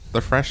 good.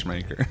 the fresh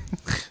maker.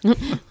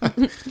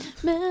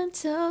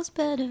 Mentos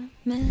better,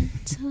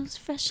 Mentos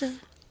fresher.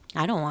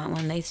 I don't want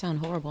one. They sound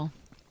horrible.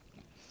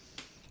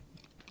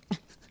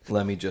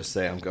 Let me just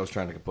say, I was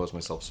trying to compose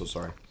myself. So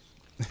sorry.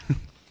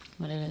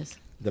 What it is.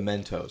 The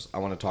Mentos. I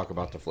want to talk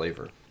about the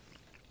flavor.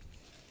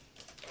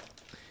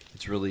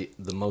 It's really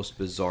the most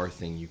bizarre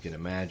thing you can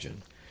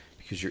imagine.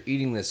 Because you're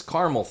eating this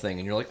caramel thing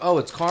and you're like, oh,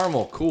 it's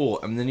caramel, cool.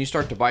 And then you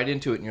start to bite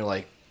into it and you're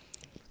like,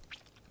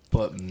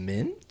 but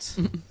mint?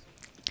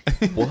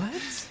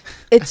 What?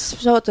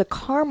 It's a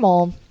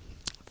caramel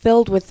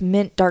filled with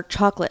mint dark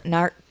chocolate,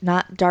 not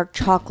dark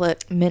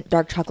chocolate, mint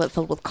dark chocolate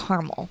filled with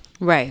caramel.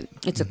 Right.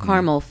 It's a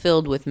caramel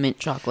filled with mint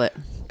chocolate.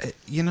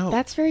 You know,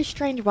 That's very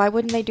strange. Why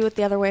wouldn't they do it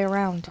the other way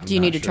around? Do you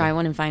not need to sure. try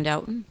one and find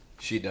out?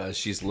 She does.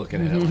 She's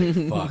looking at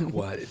it like, fuck,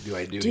 what do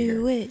I do here?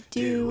 Do it.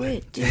 Do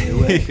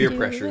it. Peer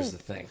pressure is the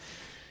thing.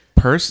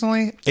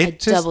 personally, I it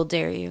just double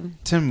dare you.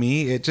 to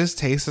me it just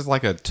tastes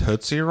like a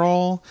Tootsie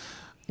Roll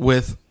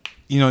with,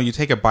 you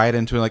take a bite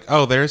into it like,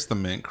 oh, there's the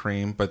mint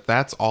cream, but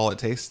that's all it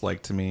tastes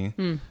like to me.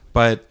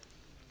 But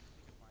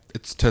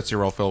it's Tootsie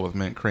Roll filled with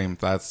mint cream.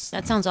 That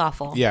sounds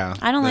awful. Yeah,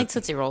 I don't that- like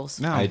Tootsie Rolls.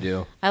 No, I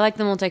do. I like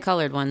the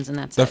multicolored ones, and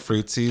that's The it.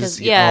 fruitsies,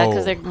 Because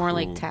oh, they're more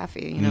like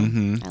taffy, I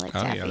like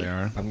oh taffy. yeah, they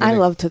are. I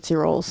love Tootsie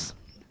Rolls.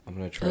 I'm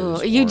going to try Ooh,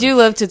 this. you do orange.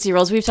 love Tootsie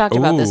Rolls. We've talked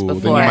about this Ooh, then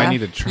you before. might need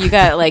to try You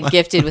got like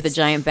gifted with a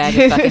giant bag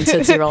of fucking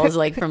Tootsie Rolls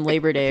like from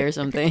Labor Day or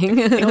something.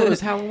 No, it was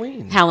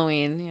Halloween.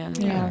 Halloween,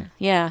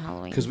 yeah,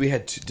 Halloween. Because we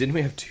had, didn't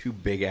we have 2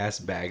 big ass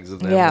bags of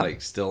them, Yeah.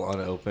 like still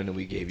unopened, and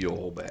we gave you a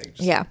whole bag.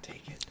 Just Yeah. like,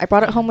 take it. I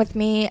brought it home with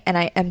me and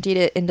I emptied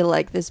it into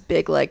like this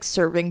big like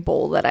serving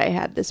bowl that I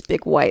had, this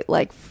big white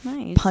like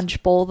Nice.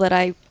 punch bowl that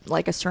I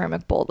like a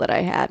ceramic bowl that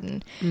I had,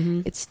 and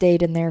it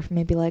stayed in there for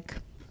maybe like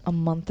a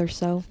month or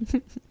so.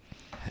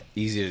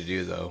 Easy to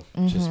do though,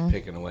 just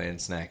picking away and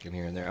snacking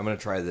here and there. I'm gonna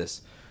try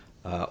this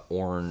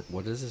orange.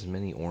 What is this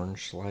mini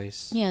orange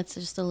slice? Yeah, it's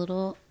just a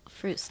little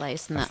fruit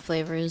slice, and that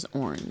flavor is I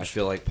orange.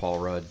 feel like Paul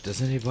Rudd.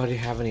 Does anybody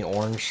have any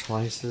orange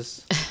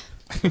slices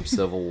from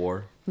Civil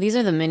War? These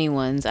are the mini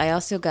ones. I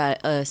also got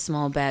a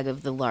small bag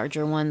of the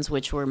larger ones,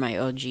 which were my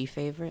OG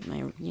favorite,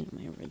 my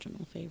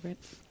original favorite.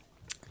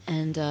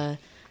 And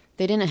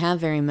they didn't have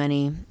very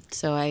many,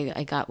 so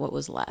I got what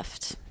was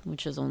left,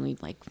 which is only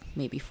like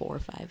maybe 4 or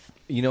 5.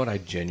 You know what I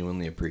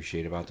genuinely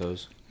appreciate about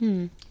those?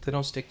 They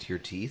don't stick to your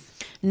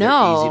teeth.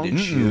 No. They're easy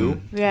to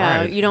chew.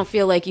 Yeah, Right. you don't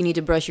feel like you need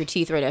to brush your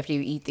teeth right after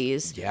you eat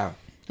these. Yeah.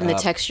 And the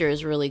texture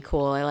is really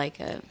cool. I like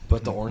it.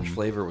 But the orange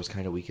flavor was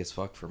kind of weak as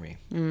fuck for me.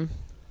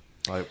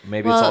 Like,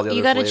 maybe it's all Well, the other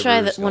you got to try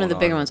flavors one of the going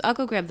bigger on. ones. I'll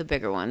go grab the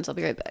bigger ones. I'll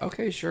be right back.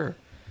 Okay, sure.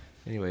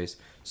 Anyways,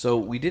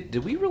 so did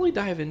we really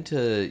dive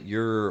into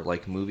your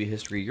like movie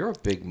history? You're a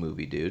big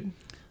movie dude.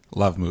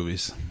 Love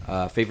movies.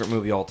 Favorite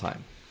movie all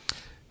time?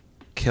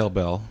 Kill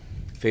Bill.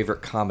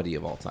 Favorite comedy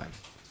of all time?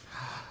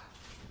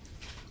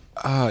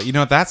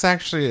 That's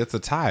actually it's a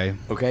tie.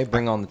 Okay,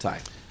 bring on the tie.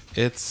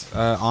 It's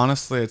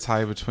honestly a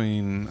tie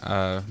between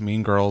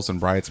Mean Girls and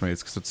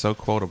Bridesmaids because it's so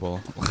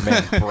quotable.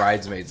 Man,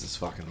 Bridesmaids is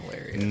fucking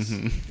hilarious.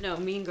 No,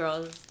 Mean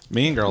Girls.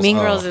 Mean Girls. Mean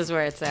Girls is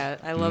where it's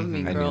at. I love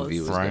Mean I knew Girls. he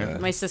was Right. gonna-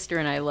 My sister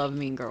and I love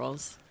Mean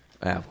Girls.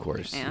 Of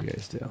course, Yeah. you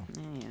guys do.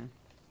 Yeah.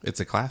 It's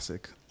a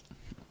classic.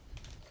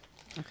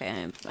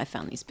 Okay, I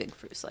found these big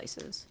fruit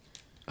slices.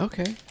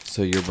 Okay.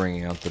 So you're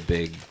bringing out the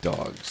big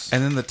dogs.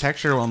 And then the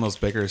texture on those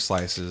bigger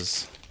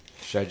slices,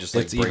 Should I just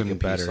like it's break even a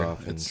piece better.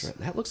 off? And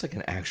that looks like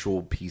an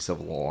actual piece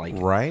of like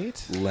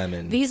right?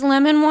 lemon. These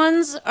lemon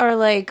ones are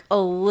like a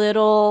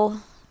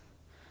little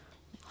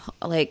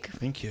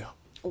Thank you.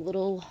 a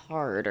little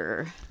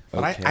harder.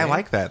 But Okay. I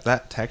like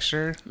that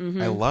texture.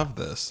 I love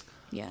this.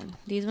 Yeah,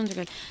 these ones are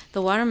good.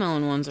 The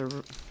watermelon ones are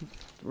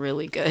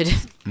really good.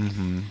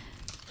 Mm-hmm.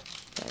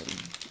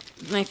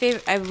 My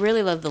favorite, I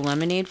really love the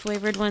lemonade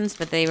flavored ones,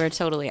 but they were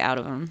totally out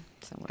of them.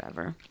 So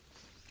whatever.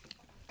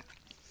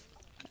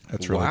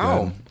 That's really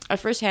Wow. good. I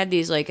first had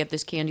these like at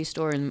this candy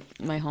store in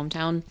my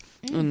hometown,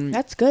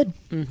 That's good.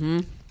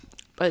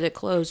 but it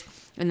closed.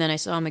 And then I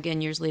saw them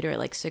again years later at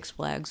like Six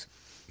Flags,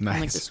 in, like the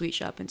Nice. sweet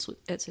shop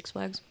at Six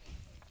Flags.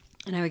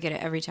 And I would get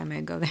it every time I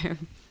would go there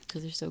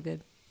because they're so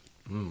good.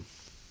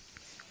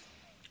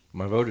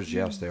 My vote is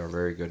yes. They are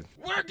very good.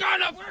 We're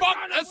gonna fuck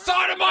the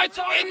sodomites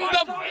in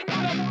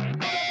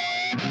the...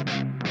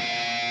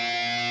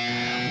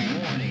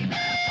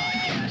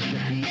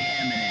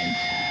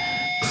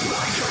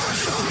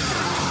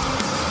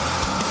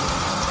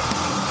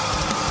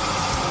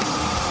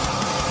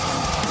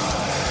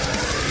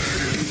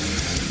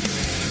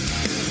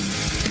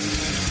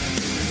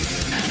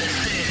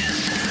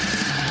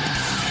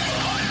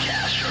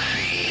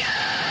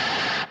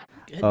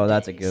 Oh,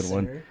 that's a good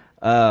one.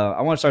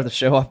 I want to start the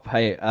show off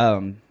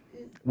by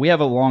we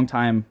have a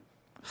longtime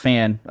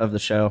fan of the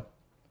show,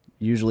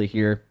 usually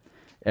here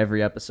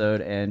every episode,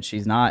 and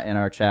she's not in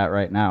our chat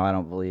right now, I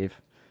don't believe.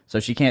 So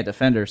she can't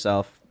defend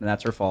herself, and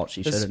that's her fault.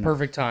 She This should is have.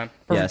 perfect time.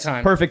 Perfect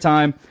time. Perfect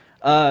time.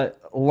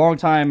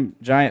 Longtime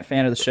giant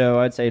fan of the show.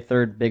 I'd say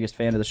third biggest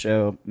fan of the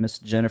show, Miss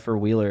Jennifer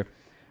Wheeler.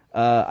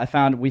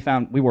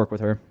 We work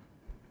with her,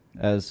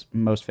 as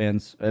most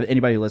fans,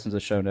 anybody who listens to the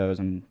show knows,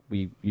 and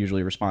we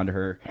usually respond to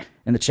her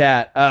in the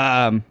chat.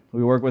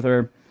 We work with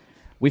her.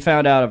 We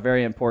found out a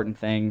very important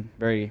thing,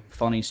 very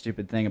funny,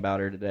 stupid thing about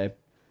her today.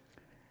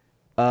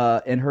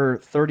 In her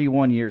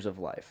 31 years of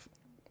life,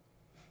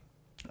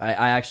 I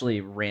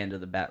actually ran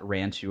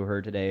to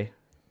her today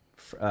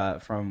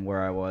from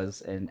where I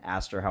was and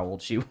asked her how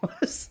old she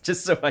was,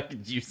 just so I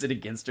could use it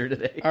against her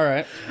today. All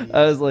right.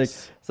 I was like,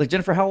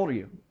 Jennifer, how old are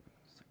you?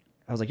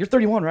 I was like, you're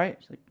 31, right?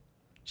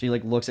 She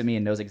looks at me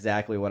and knows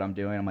exactly what I'm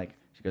doing. I'm like,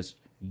 she goes,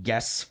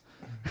 yes.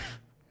 I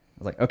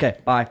was like, okay,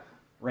 bye.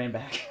 Ran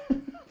back.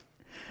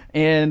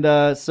 And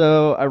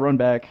so I run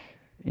back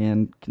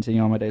and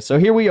continue on my day. So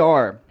here we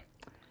are.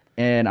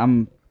 And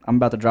I'm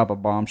about to drop a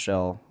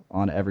bombshell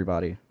on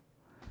everybody.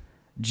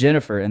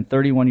 Jennifer, in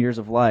 31 years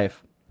of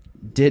life,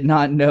 did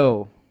not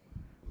know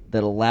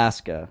that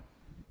Alaska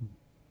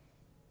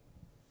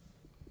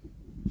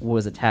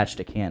was attached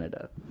to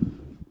Canada.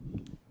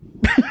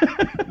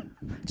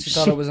 She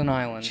thought it was an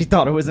island. She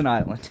thought it was an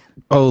island.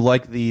 Oh,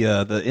 like the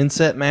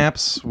inset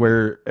maps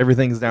where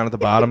everything's down at the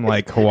bottom,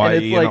 like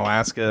Hawaii and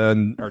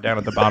Alaska are down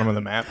at the bottom of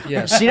the map.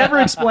 Yeah. She never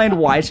explained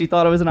why she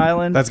thought it was an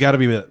island. That's got to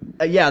be it.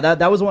 Yeah,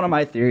 that was one of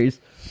my theories.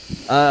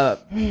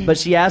 But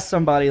she asked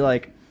somebody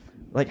like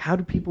how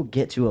do people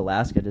get to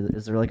Alaska?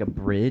 Is there like a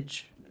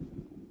bridge?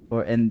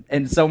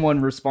 And someone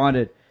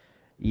responded,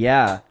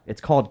 yeah,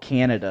 it's called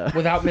Canada.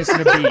 Without missing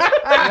a beat.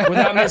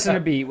 Without missing a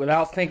beat.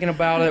 Without thinking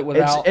about it.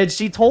 Without. And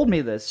she told me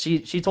this. She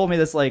told me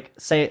this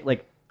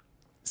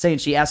saying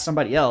she asked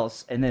somebody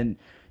else, and then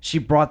she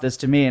brought this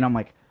to me, and I'm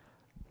like,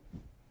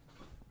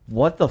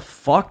 what the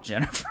fuck,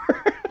 Jennifer?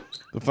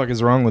 The fuck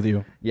is wrong with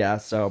you? Yeah,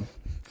 so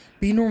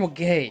Be normal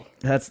gay.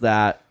 that's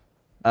that.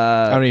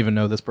 I don't even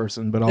know this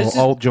person, but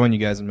I'll join you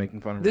guys in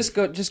making fun of This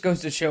just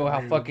goes to show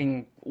how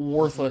fucking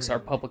worthless our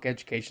public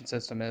education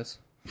system is.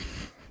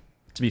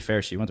 To be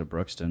fair, she went to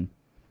Brookston.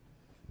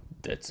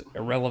 That's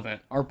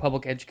irrelevant. Our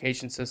public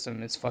education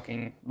system is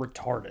fucking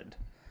retarded.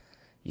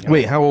 You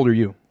Wait, how old are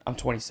you? I'm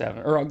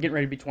 27. Or I'm getting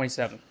ready to be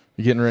 27.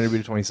 You're getting ready to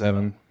be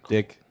 27,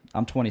 Dick.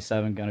 I'm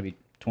 27, gonna be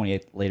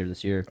 28 later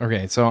this year.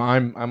 Okay, so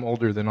I'm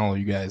older than all of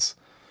you guys,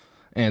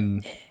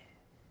 and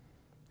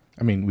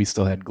I mean we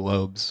still had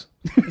globes.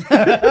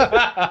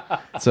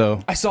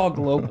 So I saw a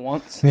globe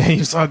once. yeah,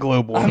 you saw a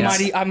globe once.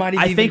 I might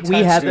have I even think we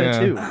touched had it.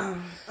 them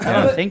too.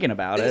 I'm thinking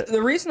about it.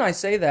 The reason I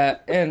say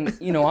that, and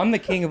I'm the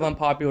king of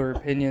unpopular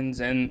opinions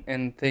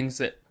and things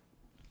that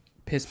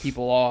piss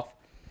people off.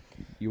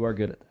 You are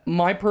good at that.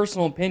 My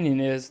personal opinion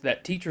is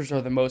that teachers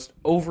are the most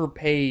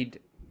overpaid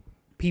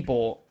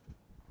people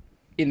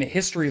in the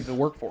history of the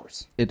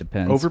workforce. It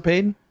depends.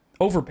 Overpaid?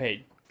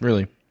 Overpaid.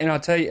 Really? And I'll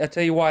tell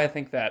you why I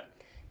think that.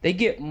 They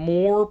get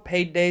more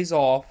paid days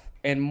off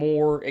and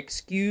more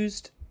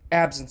excused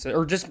absences,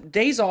 or just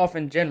days off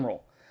in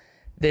general,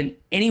 than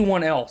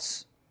anyone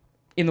else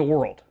in the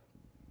world.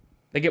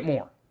 They get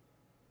more.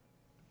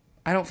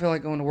 I don't feel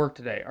like going to work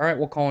today. All right,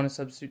 we'll call in a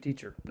substitute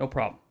teacher. No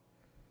problem.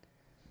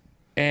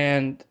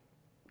 And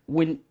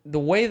when the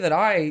way that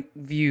I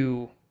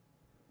view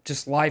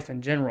just life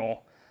in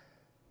general,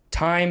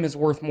 time is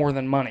worth more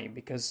than money,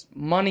 because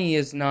money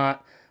is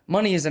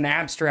an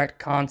abstract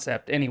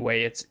concept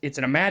anyway. It's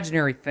an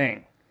imaginary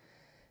thing.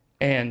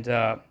 And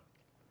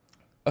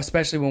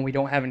especially when we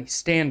don't have any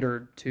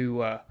standard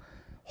to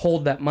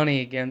hold that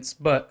money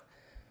against. But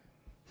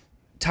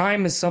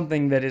time is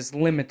something that is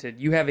limited.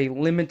 You have a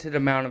limited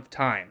amount of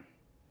time.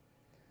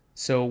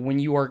 So when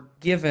you are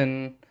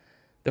given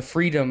the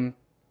freedom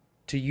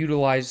to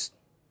utilize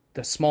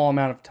the small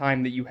amount of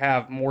time that you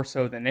have more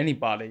so than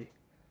anybody,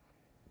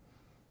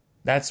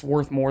 that's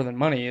worth more than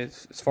money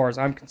as far as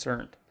I'm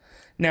concerned.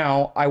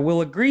 Now, I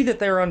will agree that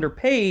they're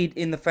underpaid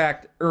in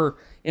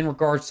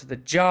regards to the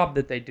job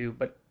that they do,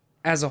 but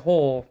as a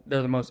whole,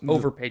 they're the most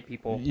overpaid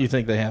people. You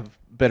think they have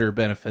better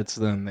benefits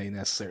than they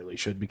necessarily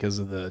should because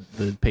of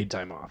the paid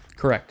time off?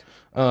 Correct.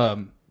 I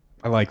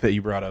like that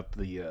you brought up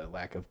the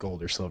lack of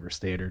gold or silver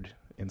standard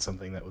in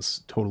something that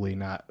was totally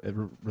not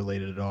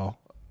related at all.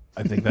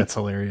 I think that's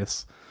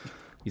hilarious.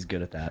 He's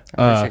good at that.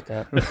 I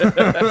appreciate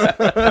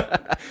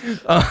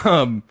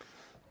that.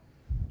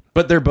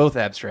 But they're both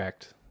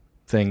abstract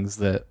things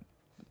that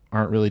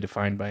aren't really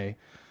defined by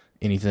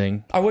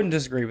anything. I wouldn't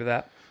disagree with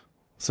that.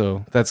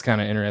 So that's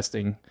kind of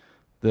interesting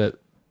that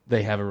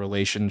they have a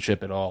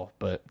relationship at all.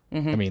 But, I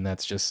mean,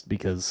 that's just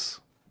because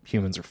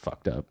humans are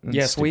fucked up.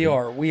 Yes, stupid. we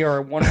are. We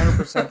are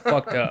 100%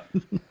 fucked up.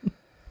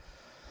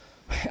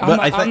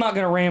 I'm not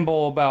going to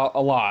ramble about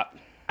a lot.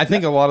 I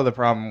think a lot of the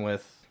problem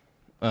with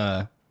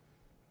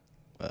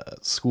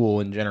school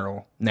in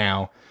general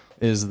now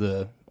is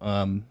the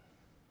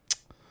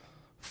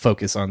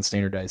focus on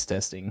standardized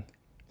testing.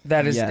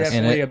 That is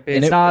definitely a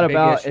big. It's not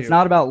about issue. it's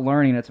not about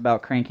learning. It's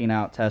about cranking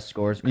out test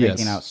scores,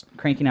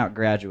 cranking out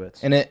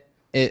graduates. And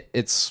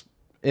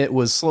it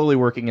was slowly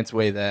working its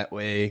way that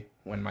way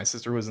when my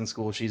sister was in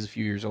school. She's a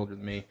few years older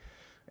than me,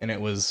 and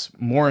it was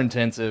more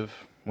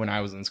intensive when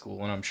I was in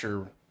school. And I'm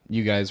sure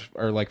you guys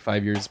are like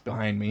 5 years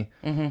behind me,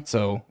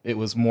 so it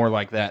was more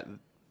like that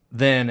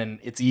then, and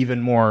it's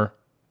even more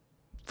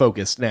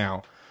focused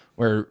now,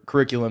 where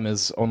curriculum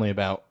is only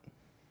about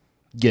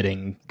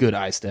getting good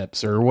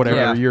I-steps or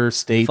whatever your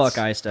state's fuck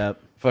I-step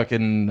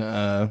fucking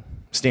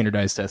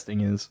standardized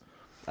testing is.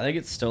 I think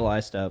it's still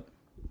I-step.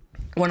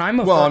 When I'm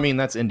I mean,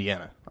 that's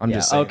Indiana. I'm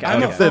just saying.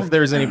 Okay. If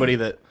there's anybody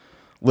that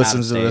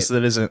listens to this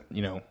that isn't,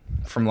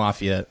 from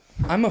Lafayette.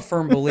 I'm a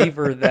firm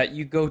believer that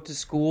you go to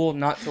school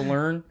not to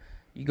learn.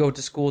 You go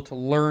to school to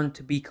learn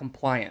to be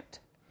compliant.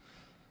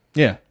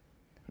 Yeah.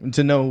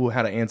 To know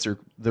how to answer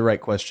the right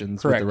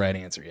questions Correct. with the right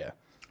answer, yeah.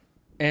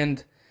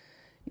 And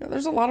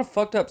there's a lot of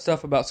fucked up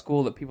stuff about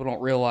school that people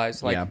don't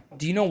realize. Like,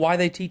 do you know why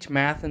they teach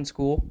math in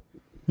school?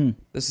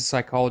 This is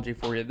psychology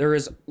for you. There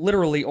is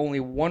literally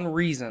only one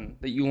reason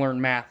that you learn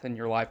math in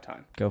your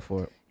lifetime. Go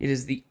for it. It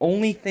is the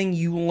only thing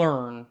you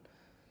learn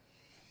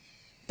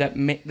that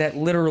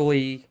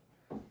literally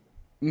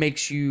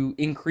makes you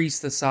increase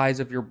the size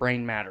of your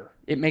brain matter.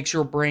 It makes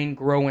your brain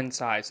grow in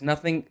size.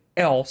 Nothing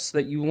else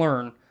that you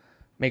learn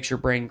makes your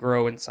brain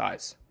grow in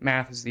size.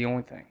 Math is the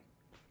only thing.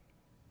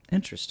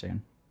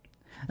 Interesting.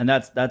 And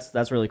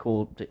that's really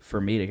cool for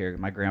me to hear.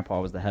 My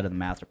grandpa was the head of the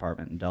math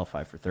department in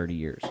Delphi for 30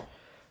 years.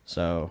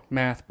 So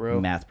math,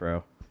 bro.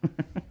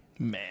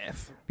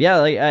 Math. Yeah,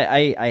 like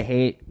I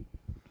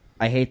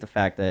hate the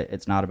fact that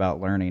it's not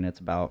about learning. It's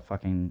about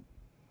fucking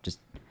just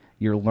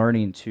you're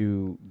learning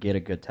to get a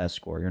good test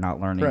score. You're not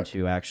learning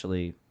to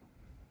actually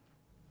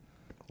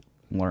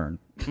learn.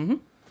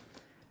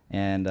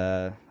 And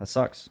that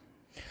sucks.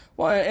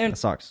 Well, and that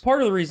sucks.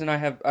 Part of the reason I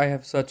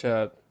have such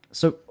a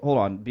So hold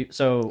on.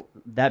 So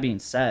that being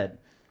said,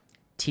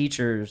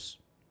 teachers,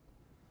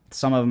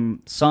 some of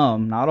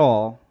them, not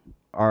all,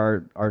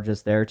 are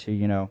just there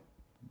to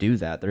do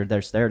that. They're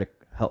just there to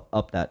help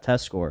up that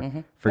test score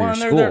for your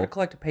school. They're there to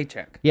collect a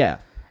paycheck. Yeah,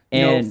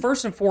 and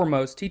first and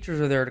foremost, teachers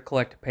are there to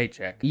collect a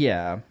paycheck.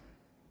 Yeah,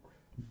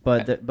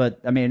 but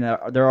I mean,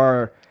 there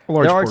are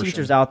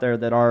teachers out there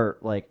that are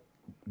like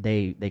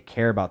they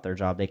care about their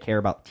job. They care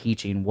about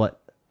teaching what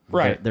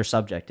their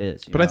subject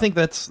is. But I think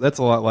that's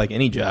a lot like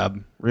any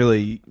job,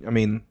 really. I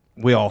mean,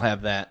 we all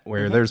have that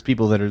where there's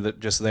people that are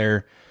just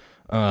there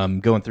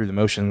going through the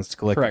motions to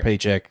collect a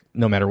paycheck,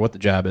 no matter what the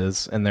job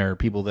is, and there are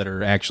people that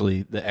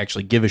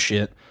actually give a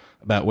shit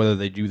about whether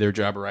they do their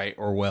job right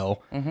or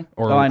well,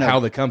 or how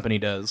the company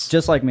does.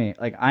 Just like me,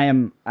 like I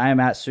am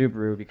at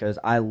Subaru because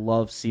I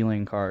love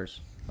sealing cars.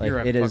 Like You're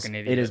a fucking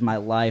idiot. It is my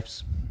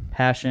life's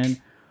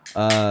passion.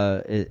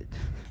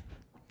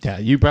 Yeah,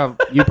 you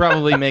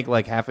probably make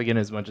like half again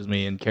as much as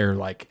me and care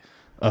like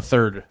a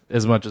third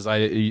as much as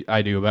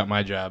I do about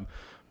my job,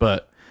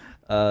 but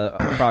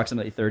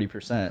approximately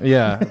 30%.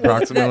 Yeah,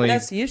 approximately.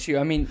 That's the issue.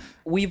 I mean,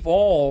 we've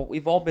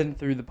all been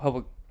through the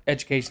public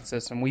education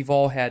system. We've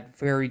all had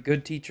very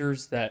good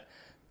teachers that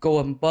go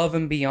above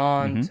and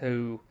beyond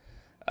to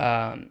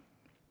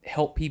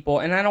help people.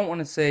 And I don't want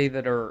to say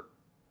that are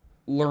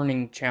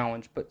learning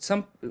challenged, but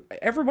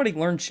everybody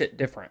learns shit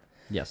different.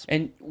 Yes.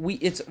 And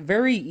it's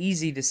very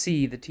easy to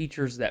see the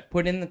teachers that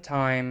put in the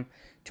time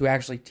to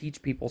actually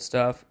teach people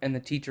stuff and the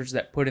teachers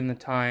that put in the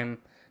time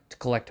to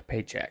collect a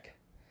paycheck.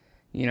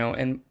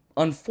 And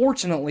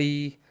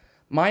unfortunately,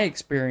 my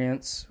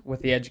experience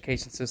with the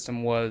education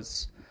system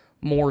was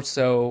more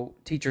so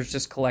teachers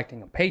just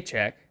collecting a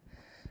paycheck.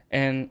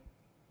 And,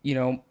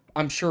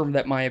 I'm sure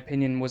that my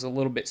opinion was a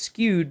little bit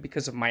skewed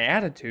because of my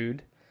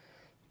attitude.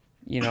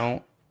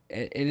 And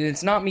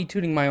it's not me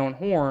tooting my own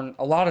horn.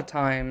 A lot of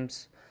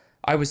times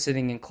I was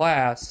sitting in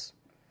class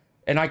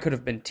and I could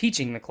have been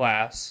teaching the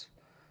class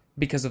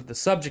because of the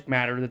subject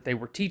matter that they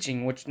were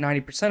teaching, which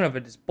 90% of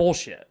it is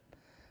bullshit.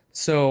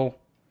 So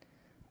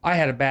I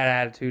had a bad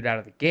attitude out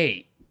of the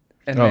gate.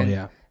 And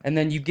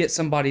then you get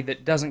somebody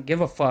that doesn't give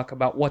a fuck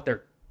about what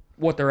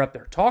they're up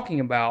there talking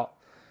about.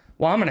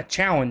 Well, I'm going to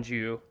challenge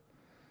you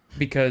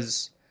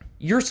because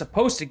you're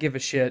supposed to give a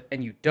shit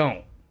and you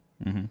don't.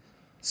 Mm-hmm.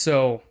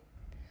 So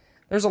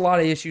there's a lot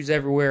of issues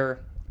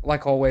everywhere.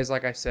 Like always,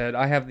 like I said,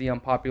 I have the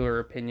unpopular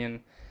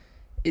opinion.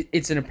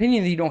 It's an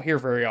opinion that you don't hear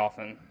very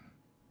often.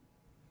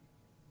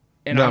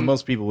 And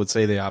most people would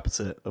say the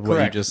opposite of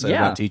what you just said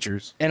about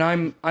teachers.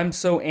 And I'm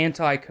so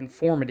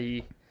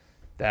anti-conformity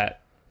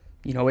that,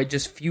 it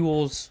just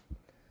fuels,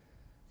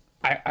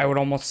 I would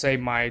almost say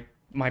my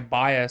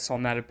bias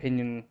on that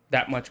opinion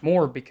that much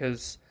more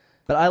because...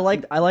 But I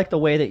like the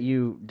way that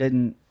you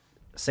didn't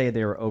say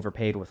they were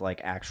overpaid with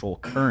like actual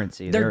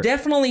currency. They're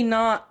definitely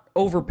not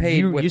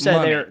overpaid with money. You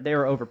said they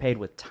were overpaid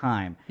with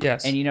time.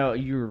 Yes. And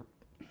you're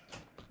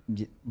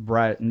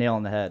right, nail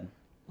on the head.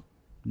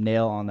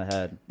 Nail on the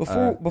head.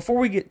 Before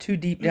we get too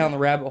deep down the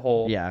rabbit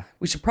hole,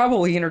 we should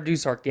probably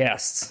introduce our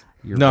guests.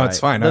 It's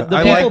fine. The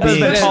people have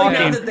been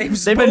talking.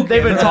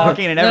 They've been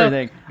talking and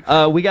everything.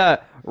 We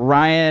got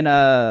Ryan.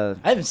 I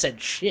haven't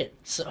said shit.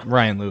 So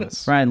Ryan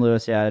Lewis. Ryan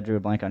Lewis. Yeah, I drew a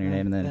blank on your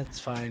name, and then that's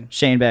fine.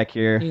 Shane back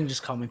here. You can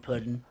just call me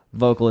Puddin'.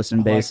 Vocalist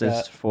and I like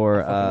bassist that.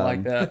 for I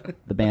like that.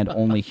 the band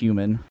Only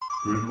Human.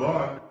 Good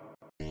luck.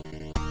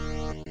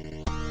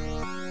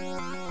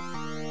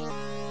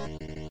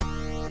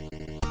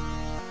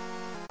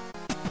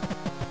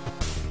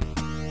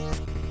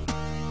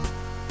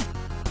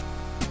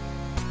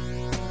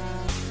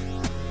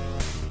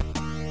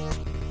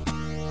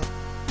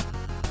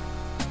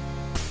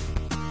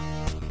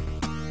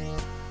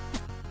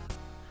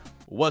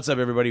 What's up,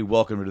 everybody?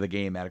 Welcome to the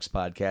Game Addicts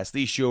Podcast,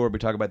 the show where we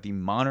talk about the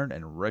modern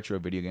and retro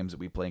video games that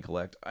we play and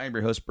collect. I am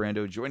your host,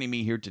 Brando. Joining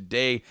me here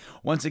today,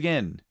 once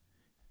again,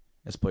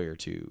 as player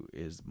 2,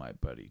 is my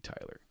buddy,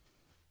 Tyler.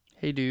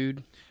 Hey,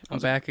 dude. I'm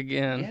back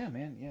again. Yeah,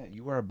 man. Yeah,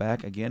 you are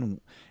back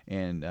again.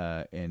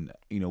 And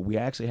we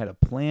actually had a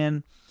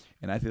plan,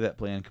 and I threw that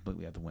plan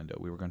completely out the window.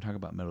 We were going to talk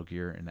about Metal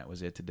Gear, and that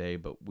was it today.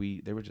 But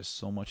there was just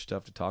so much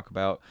stuff to talk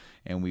about,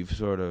 and we've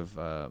sort of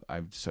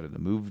I've decided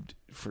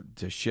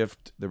to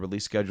shift the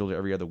release schedule to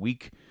every other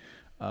week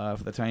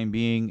for the time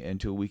being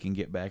until we can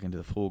get back into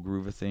the full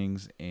groove of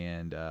things.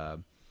 And a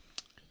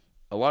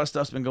lot of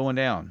stuff's been going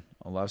down.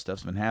 A lot of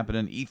stuff's been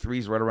happening.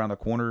 E3's right around the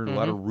corner. A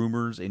lot of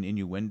rumors and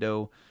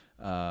innuendo.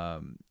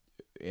 And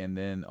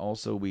then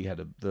also we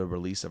had the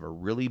release of a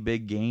really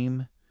big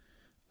game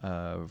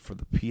for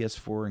the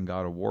PS4 and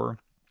God of War,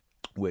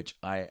 which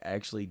I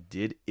actually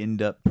did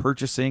end up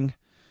purchasing.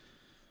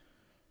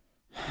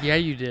 Yeah,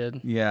 you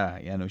did. Yeah,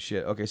 no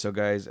shit. Okay, so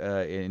guys,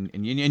 and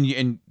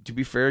to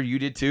be fair, you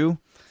did too.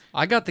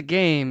 I got the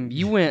game.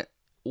 You went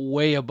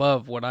way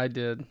above what I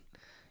did.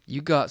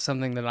 You got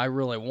something that I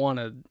really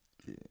wanted.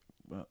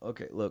 Well,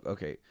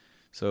 okay.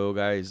 So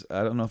guys,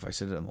 I don't know if I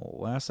said it in the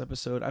last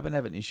episode. I've been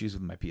having issues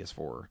with my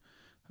PS4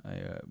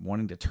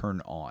 wanting to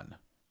turn on.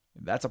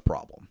 That's a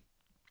problem.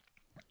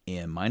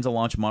 And mine's a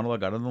launch model. I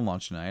got it on the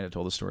launch night. I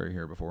told the story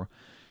here before.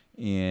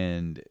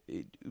 And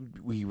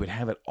we would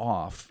have it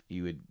off.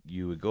 You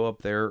would go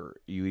up there.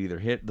 You would either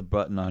hit the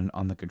button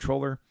on the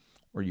controller,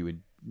 or you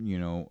would,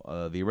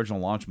 the original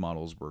launch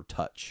models were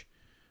touch.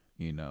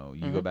 You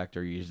go back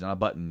there, you use a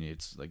button.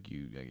 It's like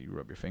you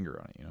rub your finger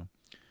on it,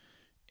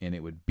 and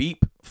it would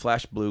beep,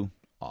 flash blue,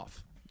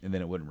 off, and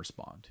then it wouldn't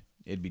respond.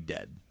 It'd be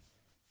dead.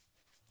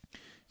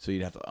 So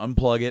you'd have to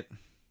unplug it,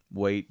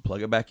 wait,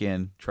 plug it back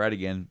in, try it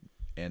again,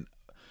 and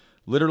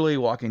literally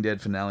Walking Dead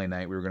finale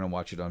night, we were going to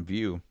watch it on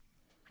View,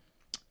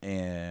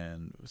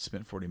 and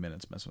spent 40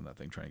 minutes messing with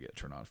that thing, trying to get it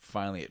turned on.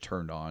 Finally, it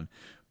turned on,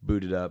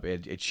 booted up.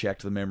 It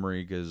checked the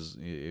memory because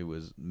it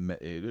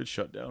had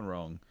shut down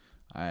wrong.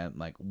 I'm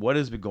like, what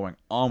has been going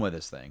on with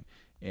this thing?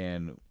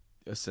 And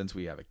since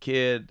we have a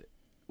kid,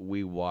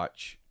 we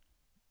watch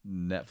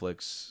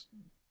Netflix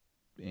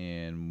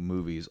and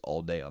movies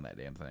all day on that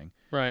damn thing.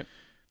 Right.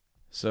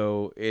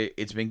 So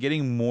it's been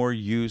getting more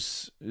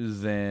use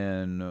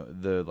than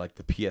the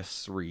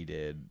PS3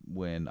 did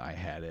when I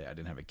had it. I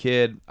didn't have a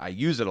kid. I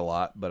use it a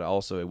lot, but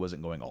also it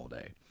wasn't going all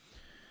day.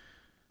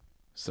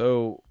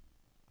 So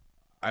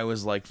I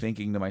was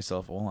thinking to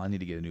myself, well, I need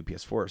to get a new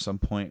PS4 at some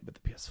point, but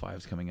the PS5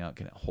 is coming out.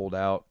 Can it hold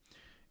out?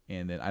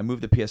 And then I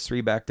moved the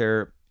PS3 back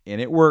there, and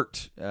it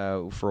worked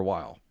for a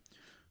while.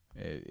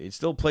 It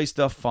still plays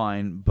stuff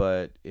fine,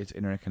 but its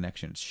internet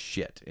connection is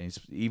shit. And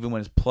even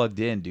when it's plugged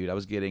in, dude, I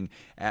was getting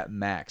at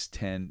max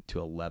 10 to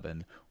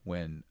 11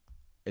 when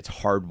it's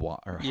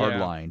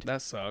hardlined.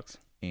 That sucks.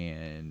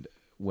 And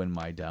when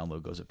my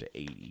download goes up to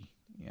 80.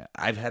 Yeah,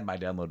 I've had my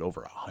download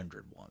over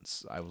 100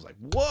 once. I was like,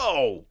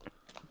 whoa!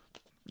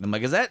 And I'm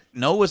like, is that?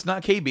 No, it's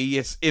not KB.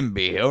 It's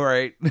MB. All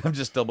right. I'm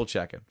just double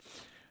checking.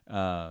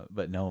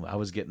 But no, I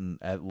was getting,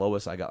 at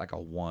lowest, I got like a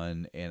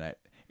 1, and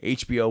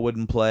HBO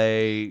wouldn't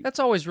play. That's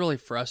always really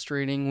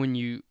frustrating when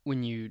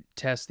you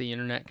test the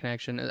internet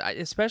connection,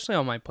 especially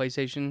on my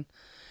PlayStation.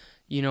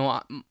 You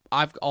know,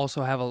 I've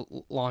also have a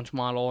launch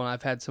model, and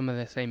I've had some of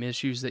the same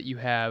issues that you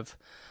have.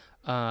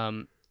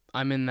 I'm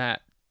in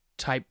that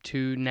Type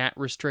 2 NAT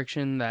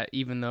restriction that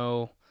even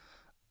though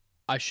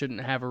I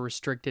shouldn't have a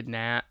restricted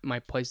NAT,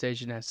 my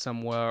PlayStation has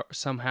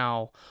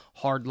somehow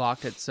hard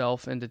locked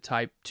itself into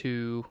Type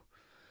 2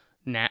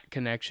 NAT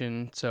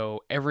connection.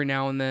 So every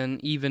now and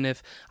then, even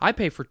if I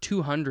pay for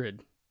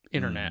 200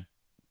 internet,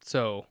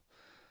 so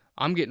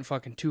I'm getting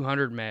fucking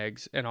 200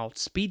 megs, and I'll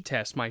speed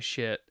test my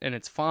shit and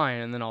it's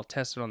fine, and then I'll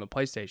test it on the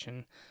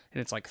PlayStation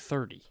and it's like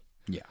 30.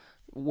 Yeah.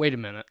 Wait a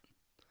minute.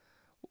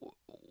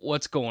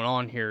 What's going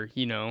on here,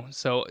 you know?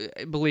 So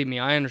believe me,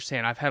 I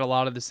understand. I've had a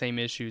lot of the same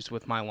issues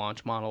with my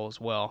launch model as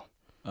well.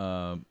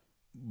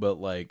 But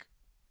like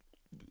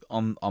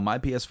on my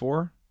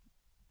PS4,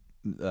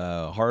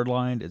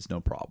 hardlined, it's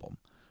no problem.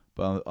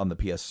 But on the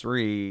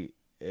PS3,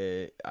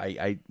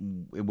 I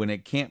when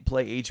it can't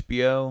play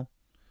HBO,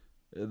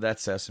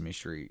 that's Sesame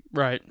Street.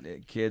 Right.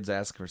 Kids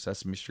ask for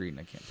Sesame Street,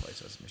 and I can't play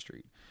Sesame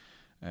Street.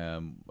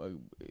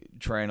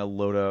 Trying to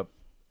load up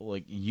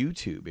like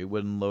YouTube, it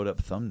wouldn't load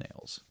up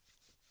thumbnails.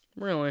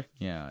 Really?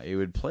 Yeah, it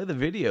would play the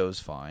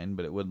videos fine,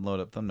 but it wouldn't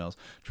load up thumbnails.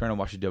 Trying to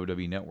watch the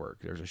WWE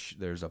Network,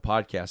 there's a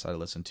podcast I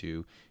listen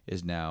to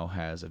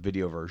has a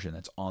video version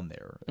that's on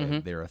there.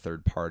 They're a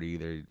third party.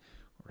 They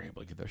were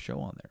able to get their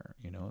show on there.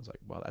 You know, it's like,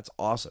 wow, that's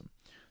awesome.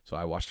 So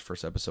I watched the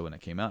first episode when it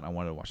came out, and I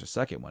wanted to watch the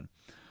second one.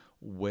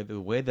 With the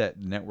way that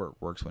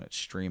network works when it's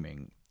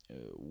streaming,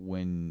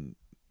 when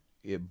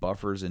it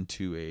buffers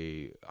into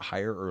a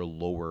higher or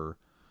lower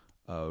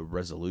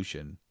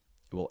resolution,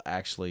 it will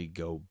actually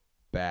go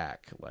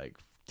back like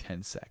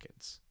 10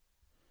 seconds.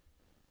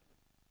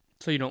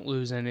 So you don't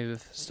lose any of the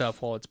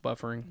stuff while it's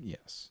buffering?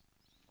 Yes.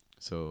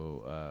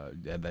 So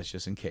that's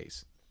just in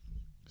case.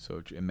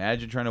 So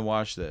imagine trying to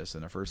watch this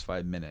in the first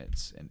 5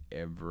 minutes, and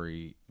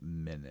every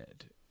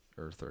minute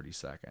or 30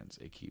 seconds,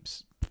 it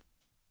keeps...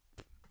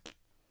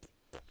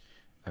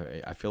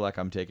 I feel like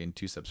I'm taking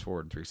 2 steps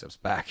forward and 3 steps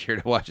back here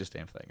to watch this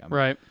damn thing. I'm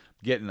right.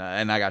 Getting,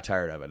 and I got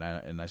tired of it,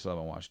 and I still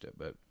haven't watched it.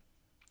 But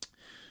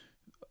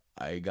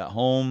I got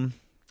home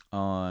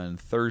on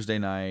Thursday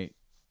night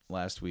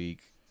last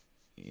week,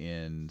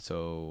 and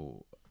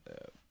so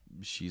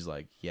she's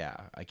like, "Yeah,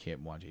 I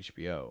can't watch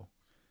HBO,"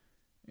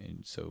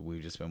 and so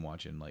we've just been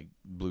watching like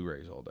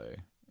Blu-rays all day.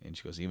 And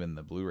she goes, "Even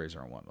the Blu-rays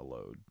aren't wanting to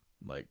load.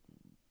 Like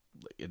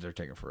they're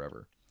taking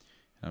forever."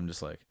 And I'm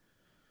just like,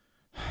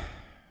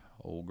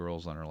 old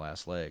girl's on her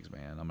last legs,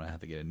 man. I'm gonna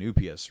have to get a new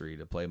PS3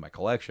 to play my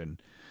collection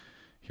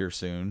here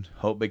soon.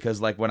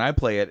 Because like when I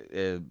play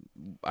it,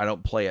 I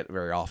don't play it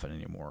very often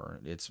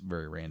anymore. It's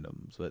very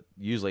random, but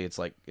usually it's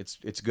like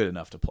it's good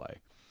enough to play.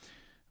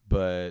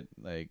 But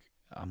like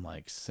I'm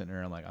like sitting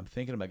there, I'm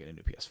thinking about getting a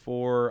new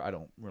PS4. I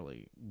don't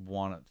really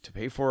want to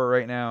pay for it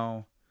right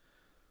now.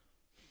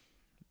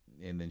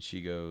 And then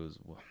she goes,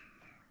 well,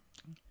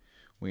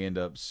 we end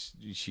up.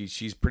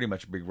 She's pretty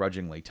much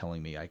begrudgingly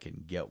telling me I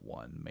can get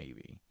one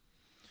maybe.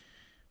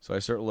 So I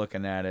start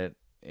looking at it,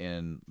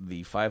 and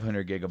the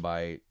 500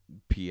 gigabyte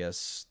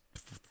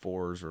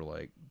PS4s are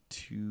like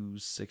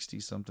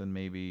 $260 something,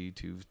 maybe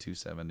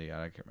 $270.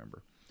 I can't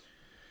remember.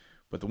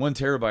 But the 1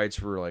 terabytes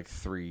were like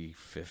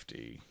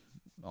 $350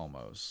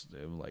 almost.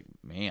 It was like,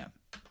 man,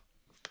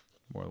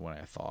 more than what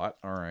I thought.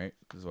 All right,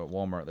 because at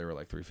Walmart they were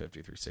like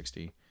 $350,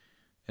 $360.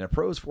 And a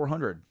Pro is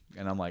 $400,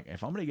 and I'm like,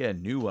 if I'm gonna get a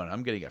new one,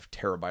 I'm getting a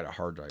terabyte of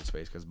hard drive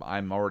space because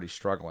I'm already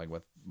struggling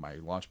with my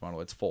launch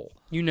model. It's full.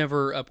 You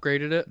never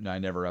upgraded it? No, I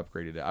never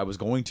upgraded it. I was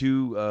going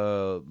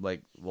to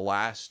like the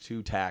last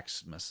 2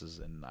 tax messes,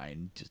 and I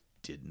just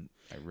didn't.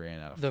 I ran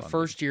out of the funding.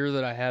 First year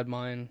that I had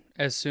mine,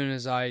 as soon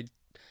as I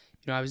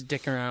was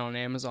dicking around on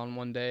Amazon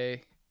one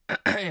day,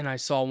 and I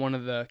saw one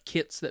of the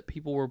kits that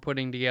people were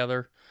putting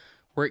together,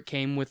 where it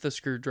came with the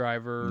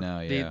screwdriver,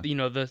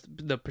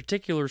 the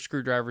particular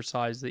screwdriver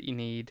size that you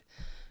need,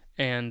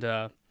 and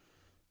a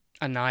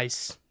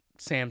nice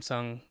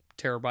Samsung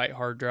terabyte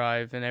hard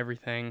drive and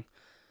everything.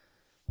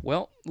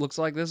 Well, looks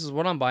like this is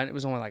what I'm buying. It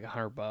was only like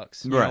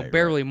 $100,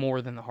 barely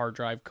more than the hard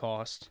drive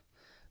cost.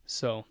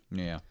 So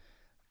yeah,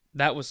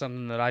 that was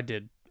something that I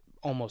did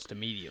almost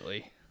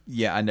immediately.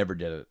 Yeah, I never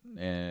did it,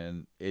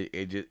 and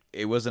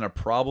it wasn't a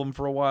problem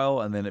for a while,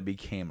 and then it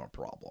became a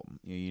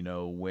problem. You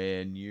know,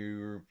 when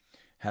you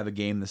have a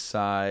game the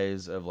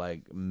size of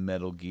like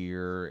Metal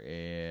Gear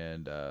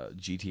and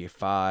GTA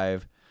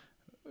 5,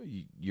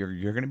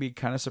 you're going to be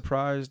kind of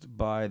surprised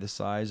by the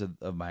size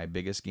of my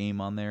biggest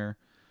game on there,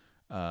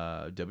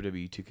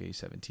 WWE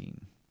 2K17.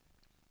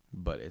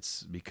 but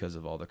it's because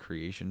of all the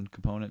creation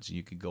components.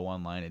 You could go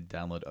online and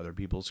download other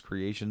people's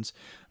creations,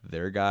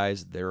 their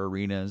guys, their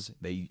arenas.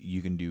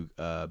 You can do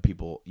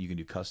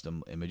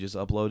custom images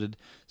uploaded,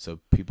 so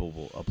people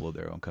will upload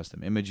their own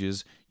custom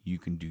images. You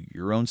can do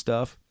your own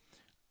stuff.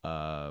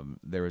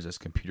 There was this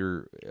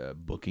computer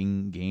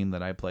booking game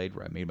that I played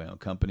where I made my own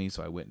company.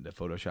 So I went into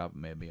Photoshop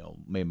and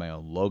made my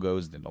own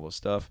logos and did all this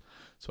stuff.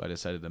 So I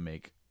decided to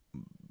make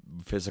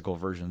physical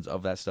versions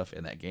of that stuff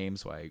in that game.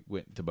 So I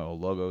went to my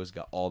own logos,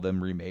 got all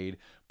them remade,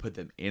 put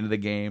them into the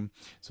game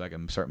so I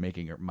can start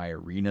making my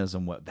arenas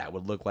and what that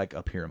would look like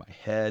up here in my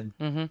head.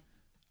 Mm-hmm.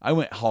 I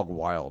went hog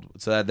wild.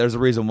 So there's a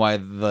reason why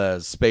the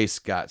space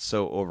got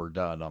so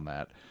overdone on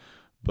that.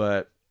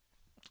 But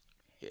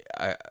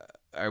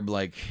I'm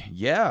like,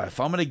 yeah, if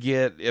I'm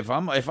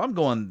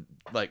going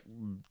like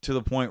to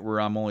the point where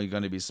I'm only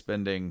going to be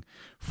spending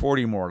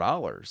 $40 more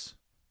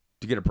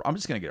to get I'm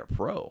just going to get a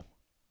Pro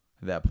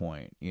at that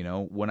point. You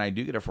know, when I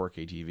do get a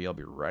 4K TV, I'll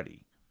be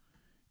ready.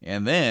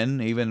 And then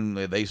even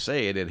they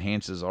say it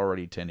enhances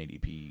already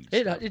 1080p.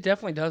 It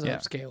definitely does Yeah.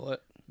 upscale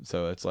it.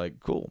 So it's like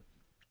cool.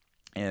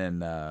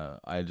 And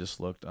I just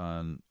looked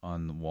on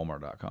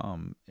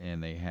Walmart.com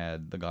and they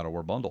had the God of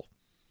War bundle,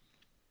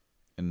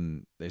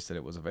 and they said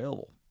it was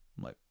available.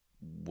 I'm like,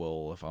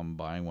 well, if I'm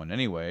buying one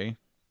anyway,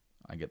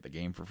 I get the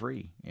game for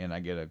free and I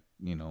get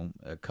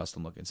a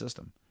custom looking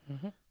system.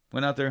 Mm-hmm.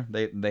 Went out there,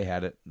 they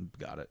had it,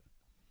 got it.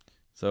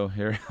 So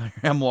here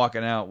I'm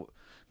walking out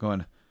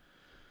going,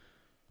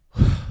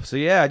 so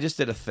yeah, I just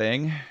did a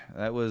thing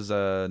that was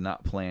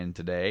not planned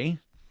today.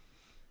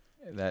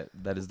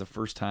 That is the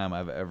first time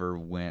I've ever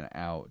went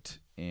out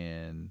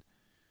and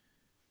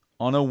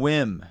on a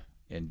whim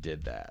and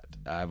did that.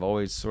 I've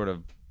always sort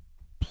of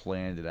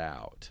planned it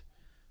out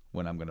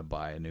when I'm going to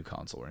buy a new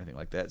console or anything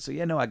like that. So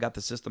yeah, no, I got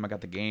the system, I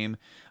got the game.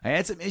 I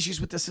had some issues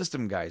with the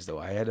system, guys, though.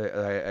 I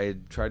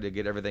had tried to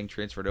get everything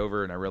transferred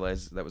over, and I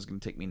realized that was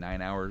going to take me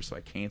 9 hours, so I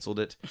canceled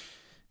it.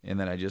 And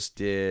then I just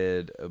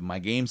did my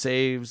game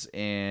saves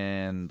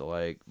and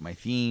like my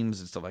themes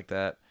and stuff like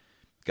that.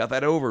 Got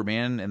that over,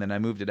 man, and then I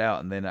moved it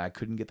out, and then I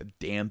couldn't get the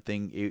damn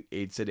thing.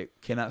 It said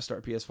it cannot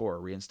start PS4.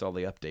 Reinstall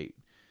the update.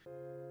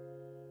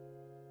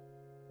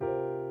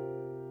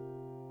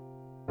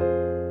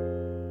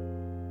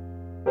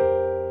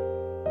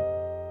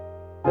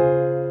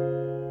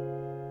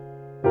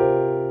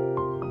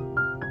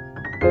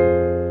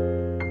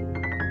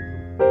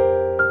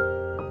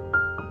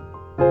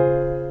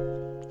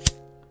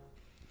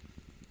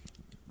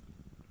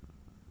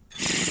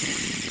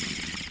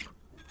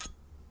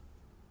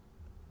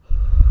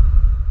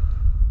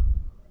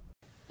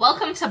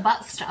 Welcome to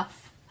Butt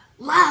Stuff.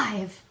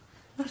 Live!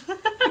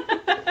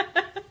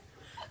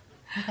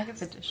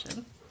 Live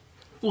edition.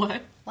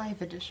 What?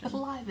 Live edition. A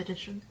live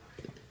edition.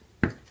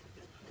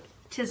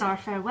 'Tis our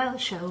farewell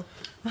show.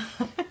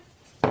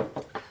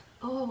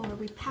 Oh, are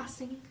we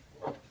passing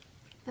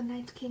the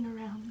Night King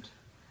around?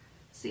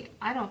 See,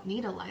 I don't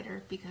need a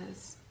lighter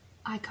because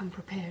I come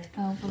prepared.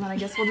 Oh, well then I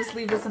guess we'll just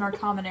leave this in our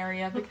common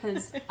area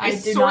because I I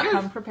do sort not of-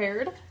 come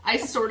prepared. I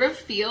sort of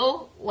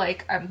feel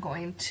like I'm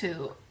going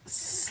to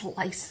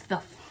slice the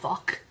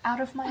fuck out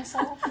of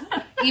myself.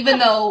 Even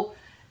though,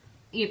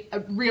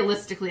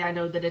 realistically, I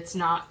know that it's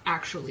not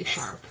actually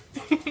sharp.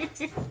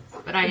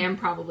 But I am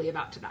probably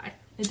about to die.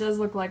 It does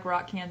look like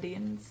rock candy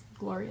and it's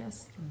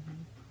glorious.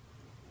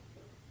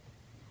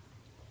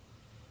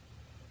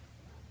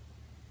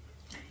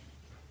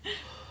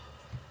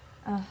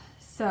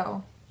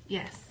 So.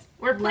 Yes.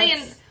 We're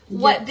playing let's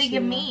What get Do You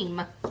to-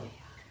 Meme?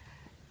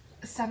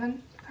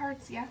 7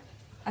 cards, yeah.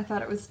 I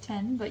thought it was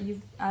 10, but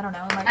I don't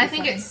know. It might I be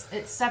think 7.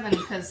 it's 7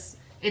 because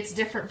it's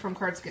different from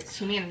Cards Against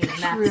Humanity, and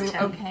that's True,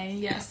 10. okay,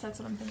 yes, that's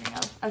what I'm thinking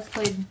of. I've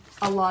played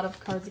a lot of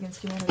Cards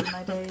Against Humanity in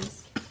my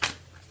days.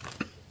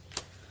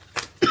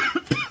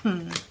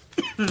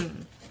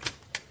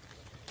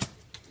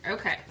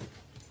 Okay.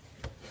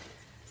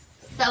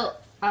 So,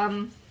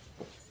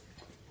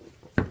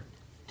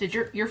 did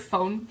your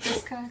phone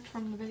disconnect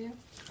from the video?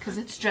 Because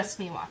it's just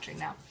me watching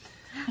now.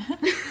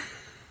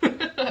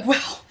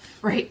 Well,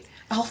 right.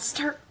 I'll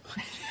start.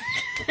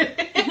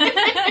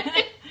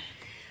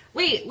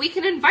 Wait, we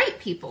can invite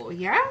people,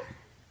 yeah?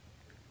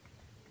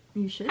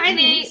 You should. Hi,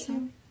 Nate.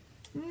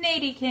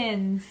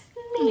 Natykins.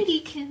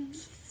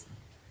 Natykins.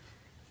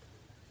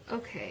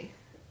 Okay.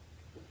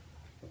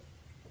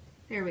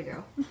 There we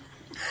go.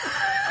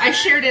 I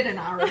shared it in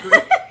our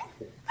group.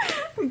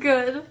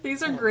 Good.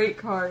 These are great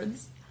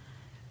cards.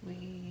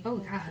 Oh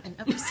god. An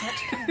upset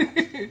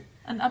cat.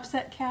 An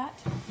upset cat?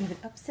 We have an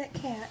upset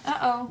cat.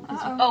 Uh-oh.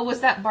 Uh-oh. Oh, was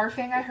that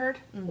barfing I heard?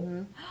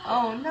 Mm-hmm.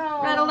 Oh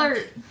no. Red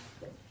alert.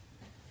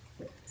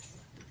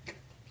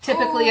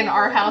 Typically in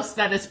our house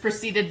that is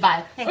preceded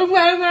by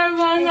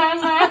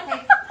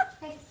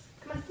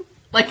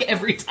like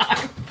every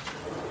time.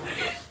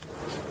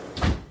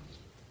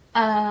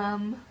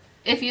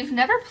 If you've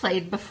never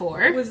played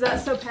before. Was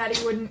that so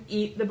Patty wouldn't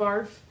eat the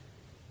barf?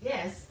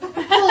 Yes.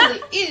 Holy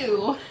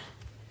ew.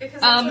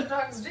 Because that's what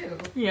dogs do.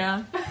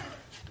 Yeah.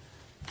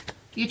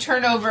 You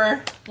turn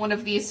over one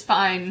of these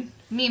fine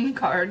meme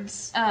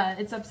cards.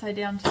 It's upside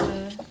down to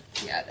the...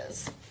 Yeah, it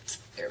is.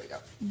 There we go.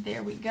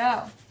 There we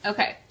go.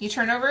 Okay, you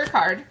turn over a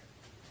card,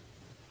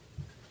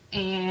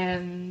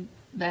 and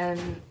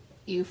then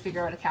you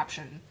figure out a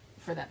caption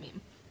for that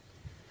meme.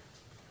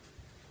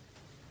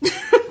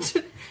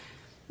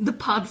 The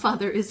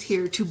Podfather is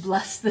here to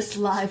bless this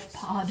live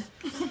pod.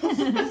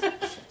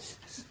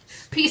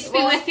 Peace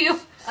be with you.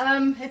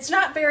 It's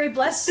not very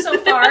blessed so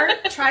far.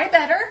 Try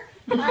better.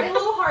 Try a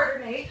little harder,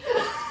 Nate.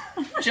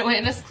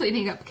 Joanna's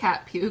cleaning up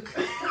cat puke.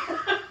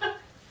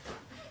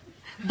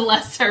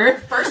 Bless her.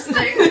 First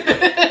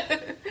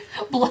thing.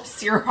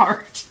 Bless your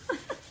heart.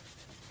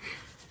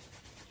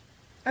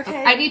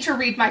 Okay. I need to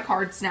read my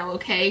cards now,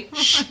 okay?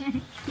 Shh.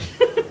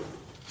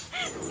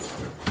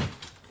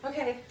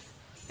 Okay.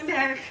 I'm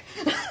back.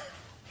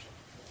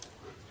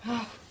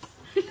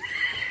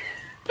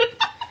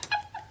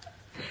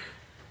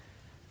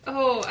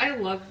 Oh, I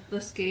love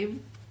this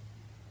game.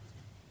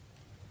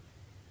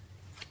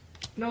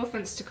 No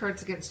offense to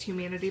Cards Against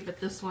Humanity, but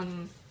this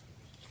one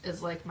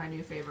is like my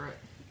new favorite.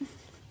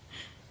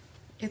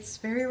 It's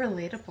very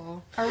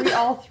relatable. Are we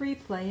all three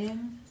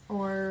playing,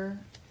 or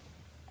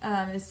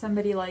is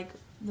somebody like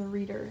the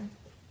reader?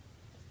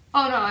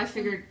 Oh no, I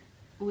figured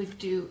we'd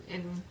do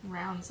in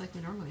rounds like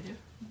we normally do.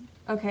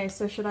 Okay,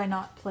 so should I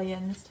not play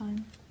in this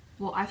time?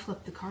 Well, I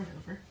flipped the card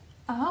over.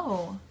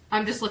 Oh.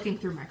 I'm just looking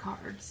through my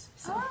cards.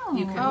 So Oh,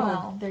 you can.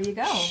 well, there you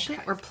go. Shit,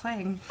 we're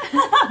playing.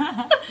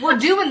 We're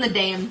doing the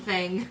damn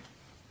thing.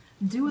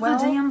 Do Well,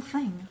 the damn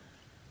thing.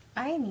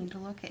 I need to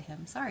look at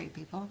him. Sorry,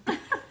 people.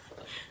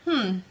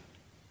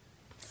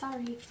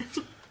 Sorry.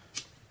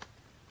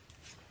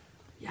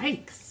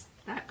 Yikes.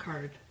 That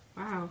card.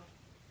 Wow.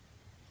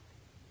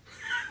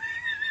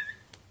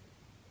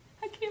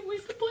 I can't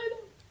wait to play them.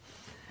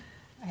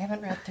 I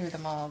haven't read through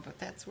them all, but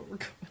that's where we're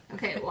going.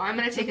 Okay, well, I'm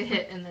going to take a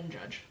hit and then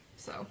judge.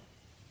 So.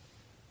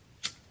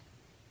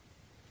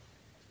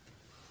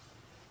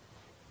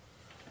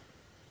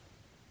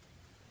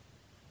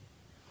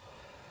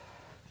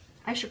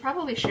 I should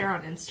probably share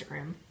on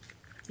Instagram.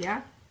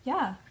 Yeah?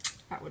 Yeah.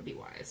 That would be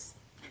wise.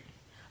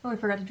 Oh, I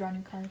forgot to draw a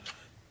new card.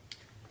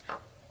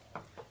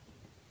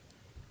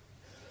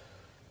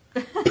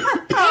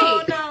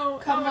 Oh no!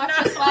 Come watch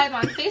us live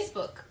on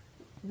Facebook.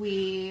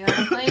 We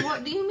are playing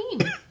What Do You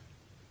Mean?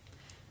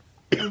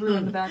 I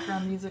ruined the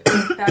background music,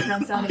 the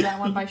background sound of that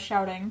one by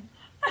shouting.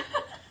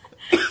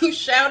 You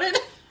shouted?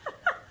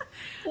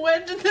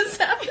 When did this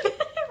happen?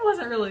 It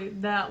wasn't really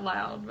that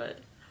loud, but...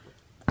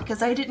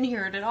 Because I didn't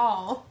hear it at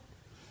all.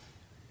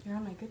 You're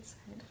on my good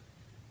side.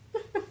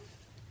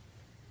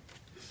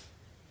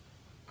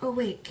 Oh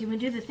wait, can we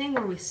do the thing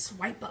where we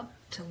swipe up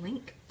to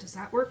link? Does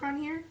that work on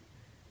here?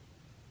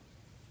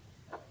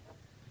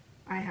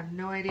 I have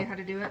no idea how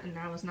to do it, and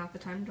now is not the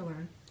time to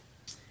learn.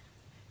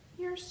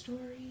 Your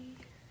story.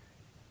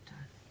 Done.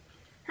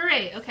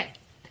 Hooray, okay.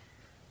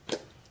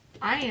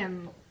 I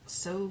am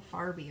so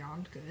far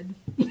beyond good.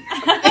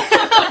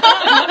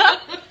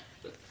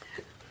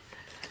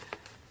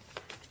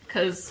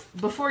 Because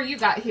before you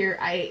got here,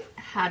 I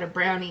had a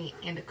brownie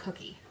and a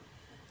cookie.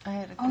 I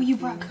had a Oh, you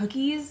brought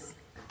cookies?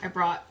 I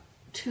brought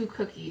 2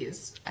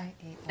 cookies. I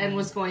ate one. And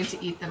was going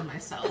to eat them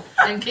myself.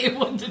 And gave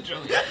one to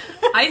Julia.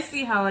 I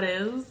see how it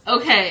is.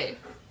 Okay.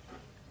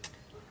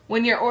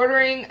 When you're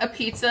ordering a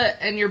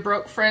pizza and your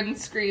broke friend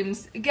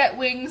screams, "Get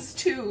wings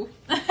too."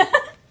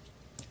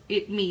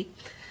 It me.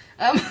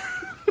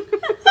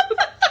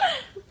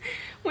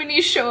 When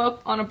you show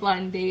up on a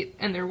blind date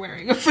and they're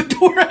wearing a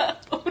fedora.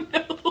 Oh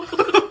no.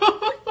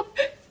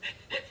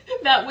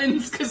 That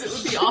wins because it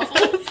would be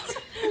awful.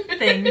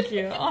 Thank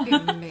you.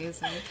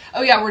 Amazing.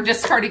 Oh yeah, we're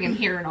just starting in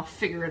here and I'll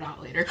figure it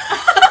out later.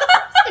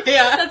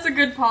 Yeah, that's a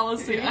good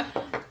policy. Yeah.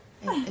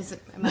 Is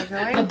it? Am I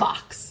going? The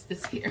box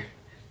is here.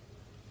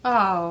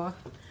 Oh.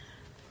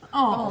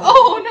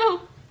 Oh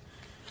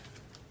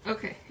no.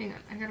 Okay, hang on.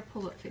 I gotta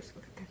pull up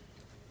Facebook again.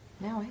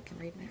 Now I can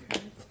read my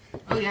cards.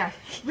 Oh yeah.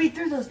 Read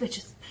through those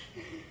bitches.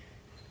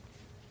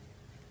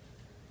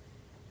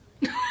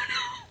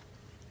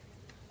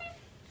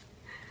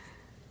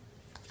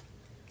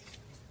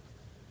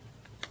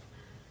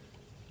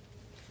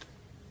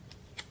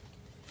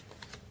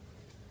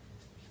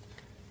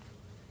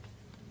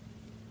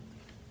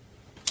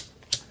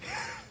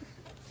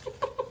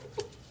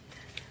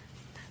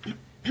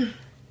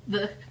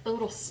 The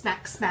little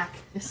smack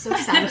is so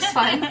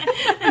satisfying.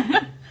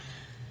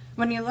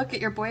 When you look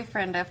at your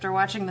boyfriend after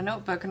watching The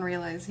Notebook and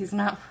realize he's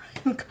not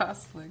Ryan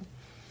Gosling.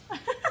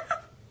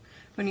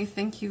 When you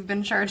think you've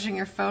been charging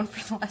your phone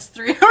for the last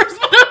 3 hours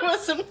but it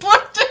wasn't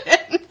plugged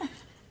in.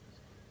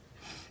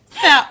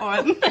 That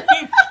one.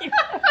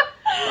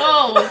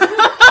 Oh.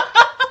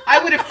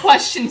 I would have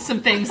questioned some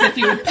things if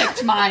you had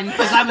picked mine,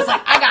 because I was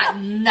like, I got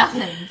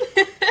nothing.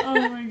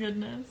 Oh my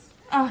goodness.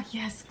 Oh,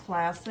 yes,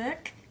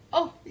 classic.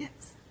 Oh,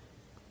 yes.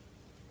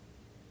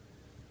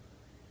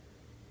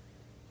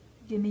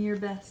 Give me your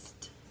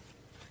best.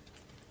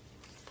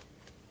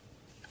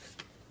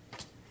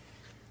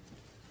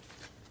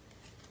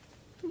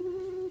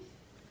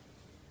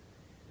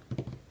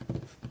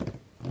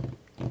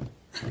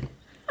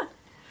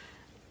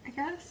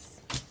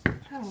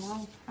 don't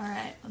know. All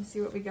right, let's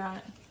see what we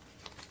got.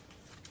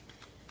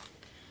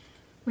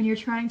 When you're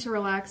trying to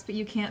relax, but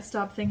you can't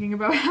stop thinking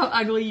about how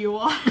ugly you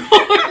are.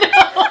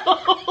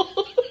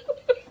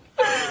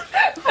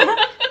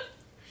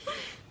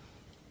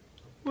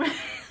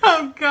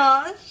 Oh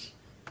gosh.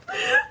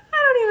 I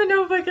don't even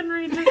know if I can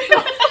read this.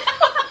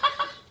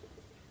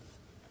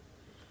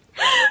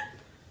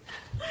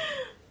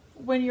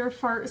 When your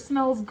fart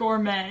smells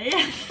gourmet.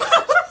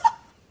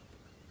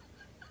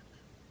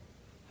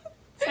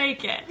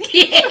 Take it.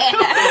 Yeah.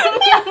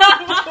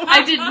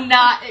 I did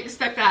not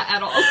expect that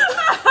at all.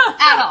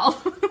 At all.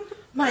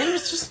 Mine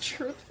was just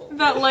truthful.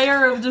 That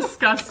layer of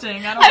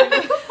disgusting. I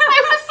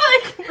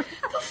was like,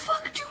 the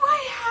fuck do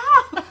I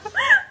have?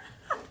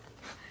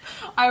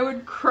 I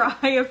would cry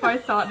if I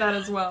thought that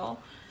as well.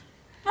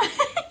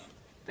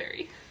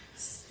 Very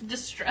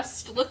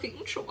distressed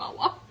looking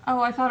chihuahua.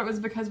 Oh, I thought it was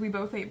because we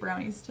both ate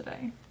brownies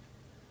today.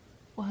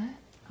 What?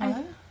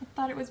 I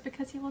thought it was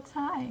because he looks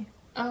high.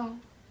 Oh.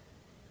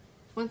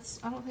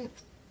 I don't think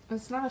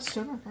it's not a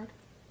stoner card.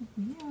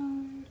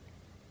 Weird.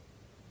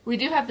 We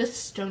do have this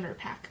stoner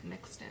pack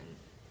mixed in.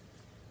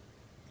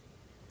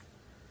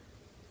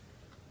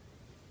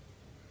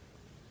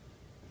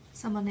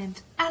 Someone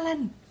named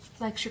Alan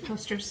likes your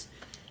posters.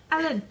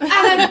 Alan!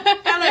 Alan!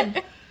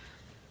 Alan!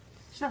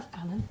 It's not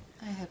Alan.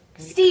 I have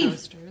great Steve!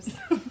 posters.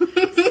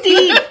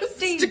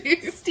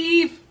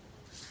 Steve!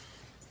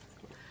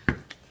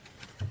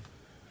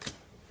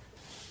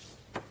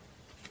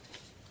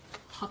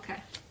 Okay.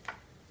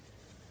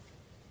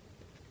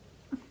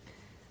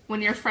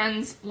 When your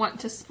friends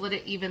want to split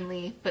it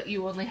evenly, but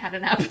you only had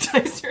an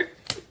appetizer.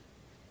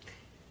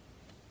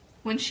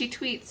 When she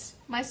tweets,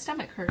 my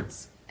stomach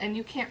hurts, and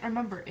you can't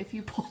remember if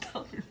you pulled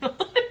out or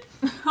not.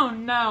 Oh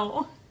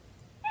no.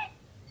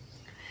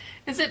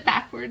 Is it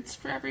backwards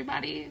for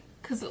everybody?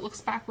 Because it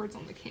looks backwards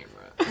on the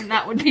camera, and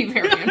that would be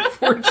very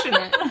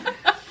unfortunate.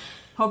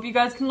 Hope you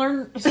guys can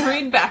learn to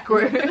read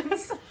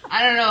backwards.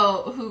 I don't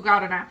know who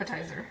got an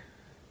appetizer.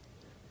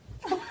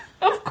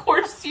 Of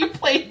course you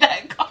played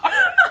that card.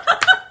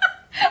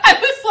 I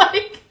was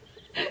like,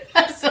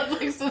 that sounds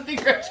like something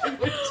Gretchen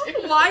would do.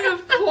 Why,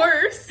 of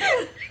course?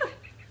 I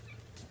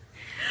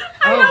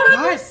Oh, don't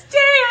God. understand.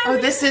 Oh,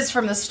 this is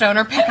from the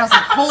stoner pack. I was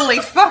like, holy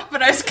fuck,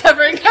 but I was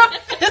covering up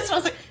this. I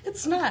was like,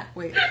 it's not.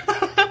 Wait.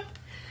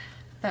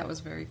 That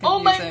was very confusing. Oh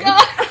my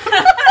god.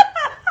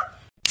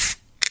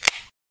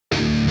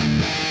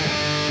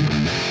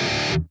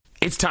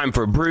 It's time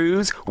for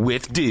Brews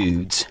with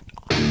Dudes.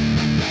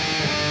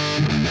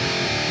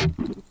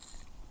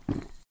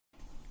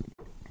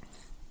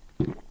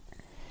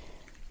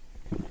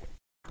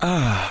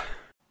 Ah,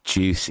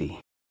 juicy.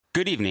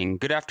 Good evening,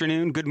 good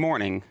afternoon, good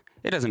morning.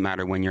 It doesn't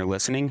matter when you're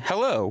listening.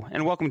 Hello,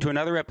 and welcome to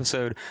another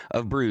episode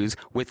of Brews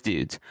with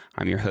Dudes.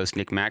 I'm your host,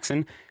 Nick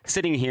Maxon,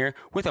 sitting here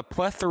with a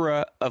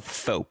plethora of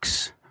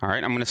folks. All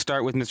right, I'm going to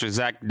start with Mr.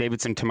 Zach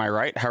Davidson to my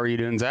right. How are you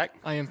doing, Zach?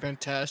 I am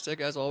fantastic,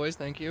 as always.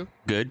 Thank you.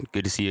 Good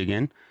to see you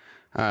again.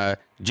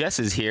 Jess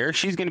is here.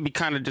 She's going to be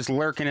kind of just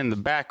lurking in the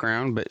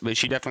background, but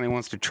she definitely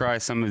wants to try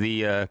some of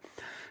the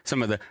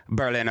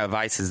Berliner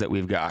Weisses that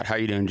we've got. How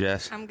you doing,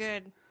 Jess? I'm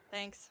good.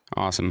 Thanks.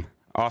 Awesome.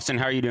 Austin,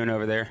 how are you doing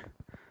over there?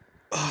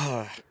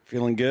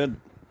 Feeling good.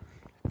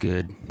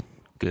 Good.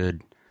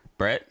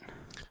 Brett?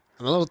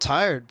 I'm a little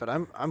tired, but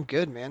I'm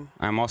good, man.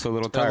 I'm also a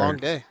little It's been tired. a long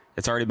day.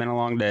 It's already been a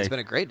long day. It's been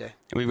a great day.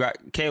 We've got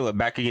Caleb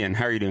back again.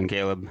 How are you doing,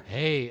 Caleb?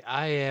 Hey,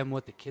 I am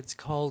what the kids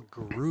call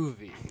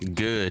groovy.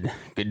 Good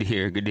to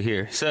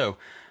hear. So,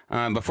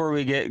 before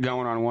we get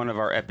going on one of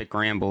our epic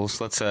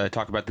rambles, let's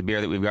talk about the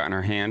beer that we've got in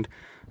our hand.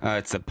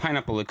 It's the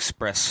Pineapple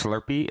Express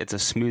Slurpee. It's a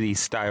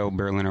smoothie-style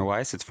Berliner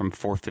Weiss. It's from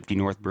 450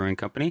 North Brewing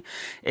Company.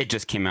 It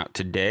just came out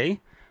today.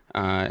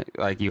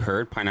 Like you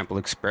heard, Pineapple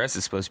Express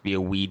is supposed to be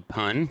a weed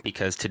pun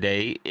because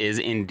today is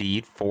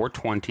indeed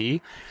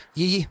 420,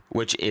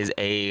 which is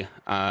a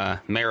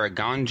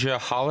Mariganja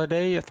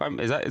holiday. Is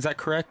that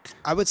correct?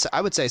 I would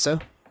say so.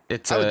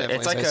 It's I would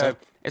definitely say so.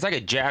 It's like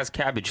a jazz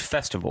cabbage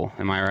festival.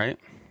 Am I right?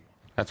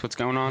 That's what's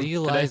going on.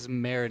 Legalize today?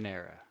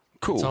 marinara.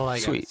 Cool. That's all I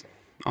Sweet. gotta say.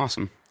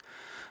 Awesome.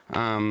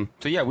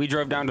 So yeah, we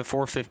drove down to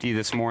 450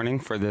 this morning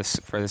for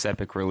this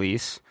epic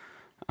release.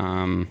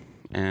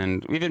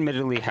 And we've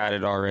admittedly had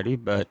it already,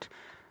 but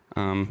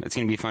it's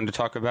going to be fun to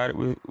talk about it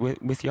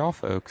with y'all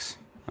folks.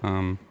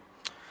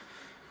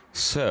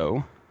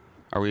 So,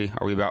 are we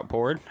about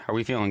bored? How are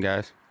we feeling,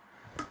 guys?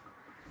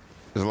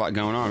 There's a lot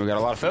going on. We got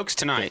a lot of folks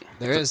tonight.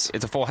 It's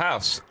a full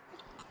house.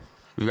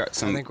 We've got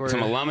some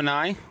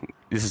alumni.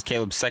 This is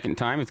Caleb's second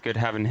time. It's good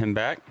having him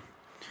back.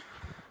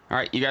 All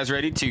right, you guys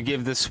ready to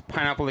give this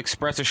Pineapple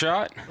Express a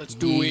shot? Let's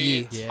do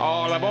it. Yeah.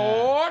 All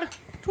aboard!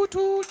 Toot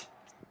toot.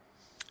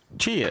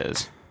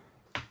 Cheers.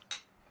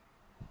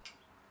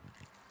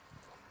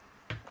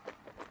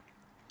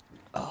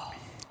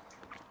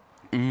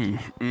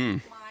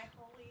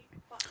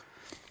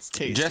 It's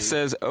tasty. Jess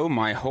says, "Oh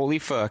my holy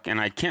fuck," and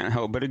I can't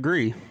help but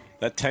agree.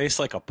 That tastes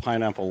like a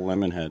pineapple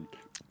lemon head.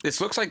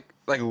 This looks like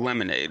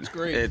lemonade. It's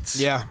great. It's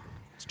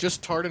It's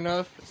just tart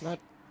enough. It's not,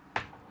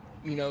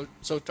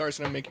 so tart it's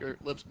gonna make your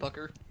lips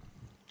pucker.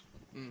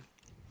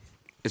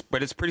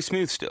 but it's pretty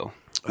smooth still.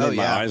 Made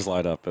my eyes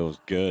light up. It was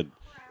good.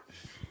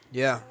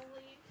 Yeah.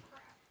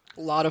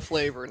 A lot of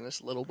flavor in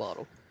this little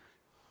bottle.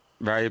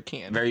 Very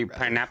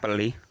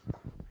pineapple-y.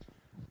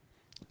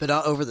 But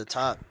not over the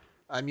top.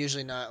 I'm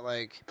usually not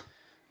like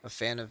a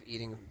fan of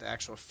eating the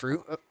actual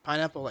fruit of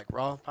pineapple, like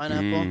raw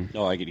pineapple.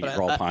 No, I could eat But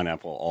raw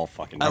pineapple all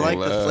fucking day. I like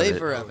the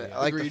flavor of it. I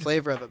like the Agreed.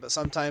 flavor of it, but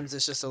sometimes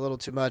it's just a little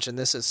too much, and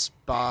this is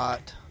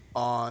spot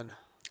on.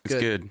 It's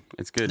good.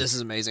 It's good. This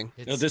is amazing.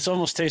 You know, this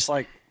almost tastes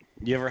like,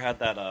 you ever had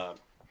that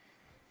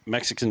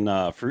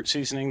Mexican fruit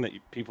seasoning that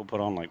people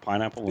put on like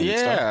pineapple and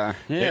stuff?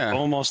 Yeah. It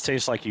almost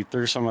tastes like you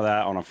threw some of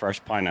that on a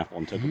fresh pineapple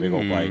and took a big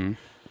old bite.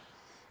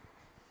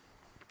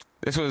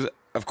 This was,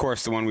 of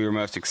course, the one we were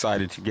most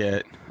excited to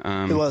get.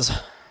 It was.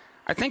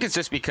 I think it's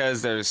just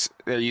because they're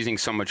using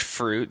so much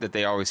fruit that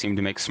they always seem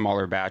to make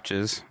smaller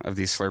batches of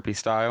these Slurpee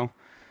style.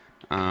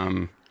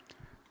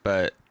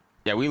 But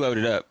yeah, we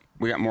loaded up.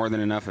 We got more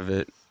than enough of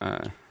it.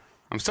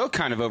 I'm still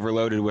kind of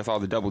overloaded with all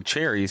the double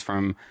cherries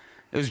from.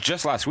 It was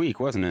just last week,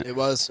 wasn't it? It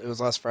was. It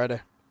was last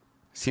Friday.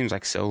 Seems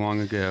like so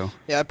long ago.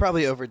 Yeah, I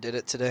probably overdid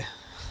it today.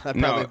 I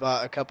probably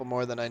bought a couple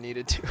more than I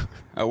needed to.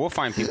 Oh, we'll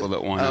find people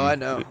that want. Oh,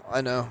 them.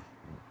 I know.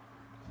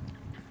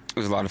 It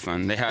was a lot of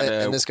fun. They had.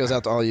 And this goes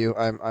out to all you.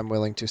 I'm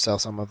willing to sell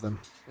some of them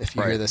if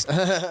you hear this.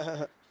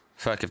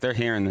 Fuck, if they're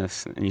hearing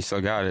this and you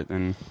still got it,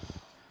 then.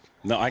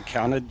 No, I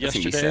counted That's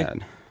gonna be yesterday.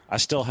 sad. I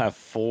still have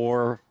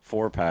 4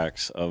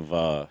 4-packs of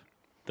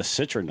the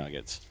Citra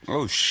Nuggets.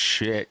 Oh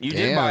shit! You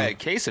did buy a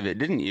case of it,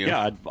 didn't you?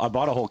 Yeah, I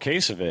bought a whole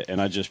case of it,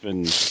 and I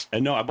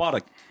bought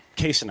a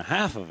case and a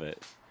half of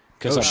it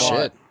because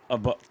I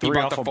bought 3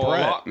 off of full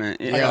Brett.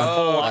 allotment. I got a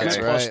full allotment that's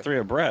plus right. 3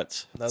 of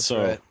Brett's. That's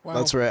so, right. Wow.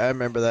 That's right. I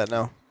remember that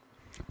now.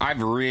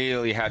 I've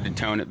really had to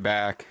tone it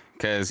back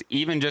because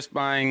even just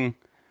buying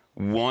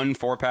 1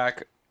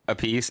 4-pack a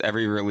piece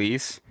every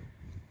release,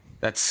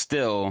 that's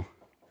still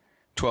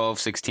 12,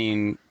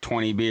 16,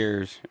 20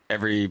 beers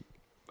every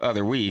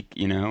other week,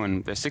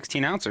 and they're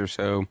 16 ounces,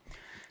 so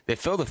they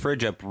fill the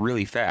fridge up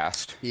really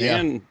fast. Yeah.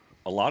 And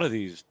a lot of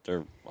these,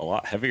 they're a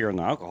lot heavier in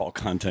the alcohol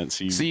content,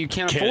 so you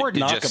can't afford to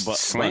knock just a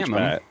slam bunch them.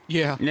 back.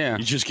 Yeah.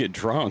 You just get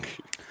drunk.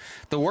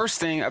 The worst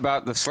thing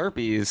about the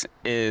Slurpees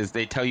is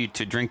they tell you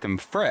to drink them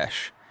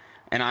fresh,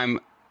 and I'm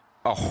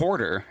a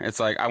hoarder. It's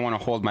like I want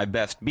to hold my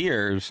best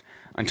beers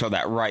until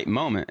that right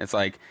moment. It's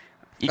like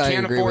you I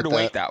can't agree afford to with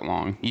wait that. that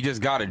long. You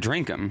just got to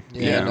drink them.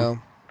 Yeah, I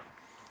know.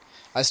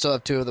 I still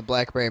have 2 of the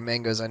blackberry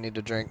mangoes I need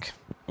to drink.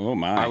 Oh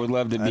my! I would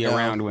love to be I know.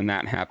 around when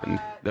that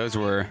happened. Those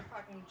were.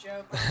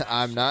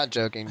 I'm not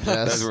joking,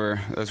 Jess.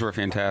 Those were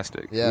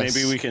fantastic. Yes.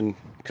 Maybe we can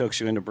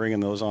coax you into bringing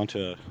those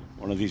onto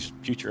one of these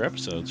future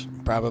episodes.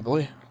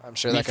 Probably. I'm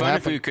sure It'd that be can fun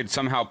if happen. we could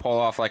somehow pull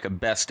off like a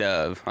best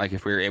of, like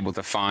if we were able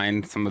to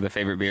find some of the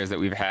favorite beers that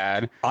we've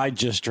had. I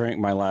just drank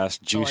my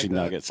last Juicy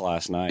Nuggets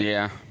last night.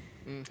 Yeah.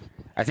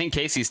 I think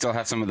Casey still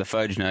has some of the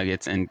fudge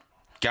nuggets, and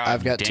God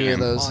I've got 2 of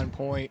those. On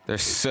point. They're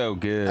so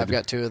good. I've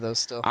got 2 of those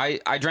still.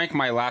 I drank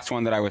my last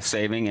one that I was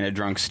saving in a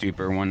drunk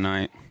stupor one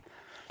night.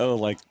 Oh,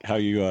 like how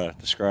you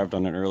described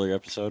on an earlier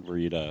episode where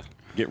you'd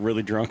get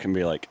really drunk and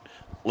be like,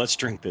 let's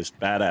drink this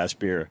badass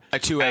beer. A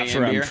 2 a.m. after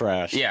beer? I'm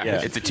trashed.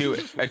 Yeah, it's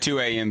a 2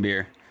 a.m.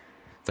 beer.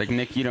 It's like,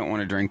 Nick, you don't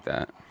want to drink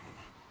that.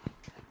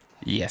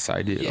 Yes,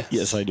 I do.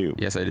 Yes, I do.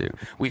 Yes, I do.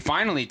 We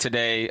finally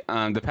today,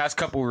 the past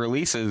couple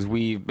releases,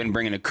 we've been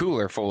bringing a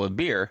cooler full of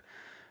beer.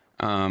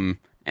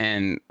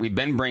 And we've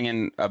been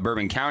bringing a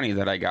Bourbon County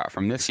that I got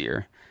from this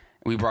year.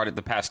 We brought it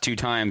the past 2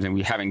 times, and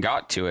we haven't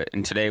got to it.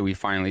 And today we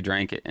finally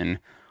drank it, and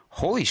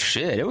holy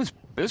shit, it was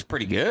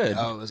pretty good.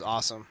 Oh, it was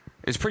awesome.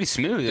 It was pretty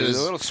smooth. It was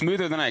a little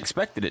smoother than I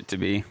expected it to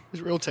be. It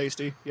was real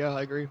tasty. Yeah,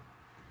 I agree.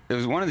 It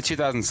was one of the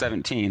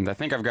 2017s. I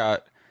think I've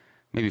got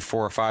maybe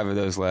 4 or 5 of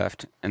those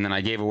left. And then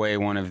I gave away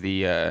one of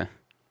the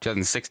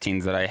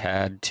 2016s that I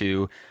had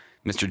to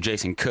Mr.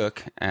 Jason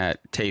Cook at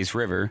Taze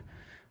River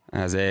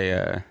as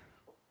a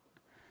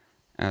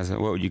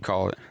what would you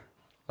call it?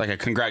 Like a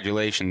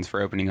congratulations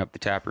for opening up the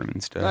tap room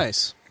and stuff.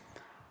 Nice.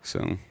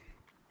 So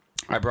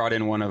I brought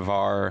in one of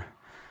our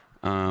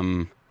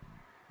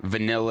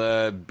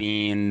vanilla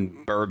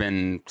bean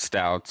bourbon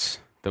stouts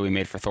that we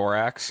made for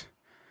Thorax.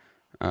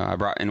 I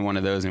brought in one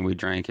of those and we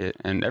drank it,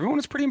 and everyone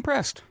was pretty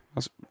impressed. I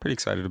was pretty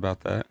excited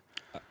about that.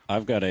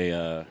 I've got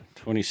a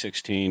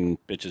 2016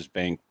 Bitches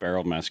Bank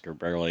Barrel Massacre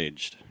barrel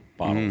aged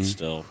bottle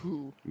still.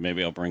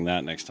 Maybe I'll bring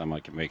that next time I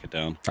can make it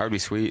down. That would be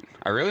sweet.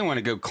 I really want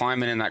to go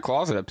climbing in that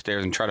closet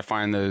upstairs and try to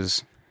find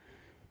those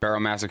Barrel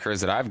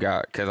Massacres that I've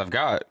got, because I've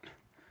got,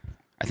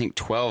 I think,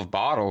 12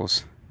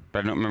 bottles, but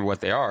I don't remember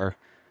what they are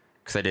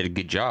because I did a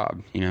good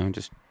job,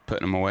 just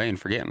putting them away and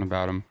forgetting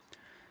about them.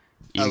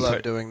 I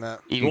love doing that.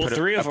 Even put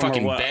 3 a of them are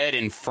fucking what? bed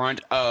in front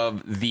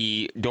of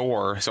the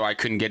door so I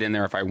couldn't get in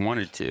there if I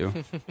wanted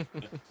to.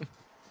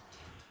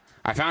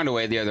 I found a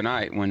way the other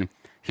night when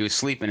he was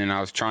sleeping and I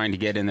was trying to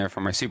get in there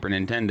for my Super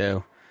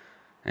Nintendo,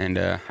 and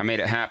I made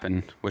it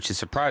happen, which is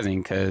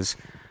surprising because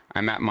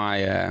I'm at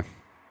my,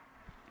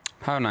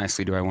 how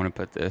nicely do I want to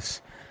put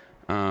this?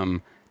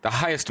 The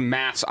highest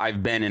mass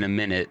I've been in a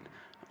minute,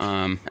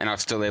 and I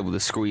was still able to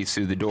squeeze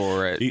through the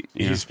door.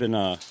 He's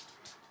been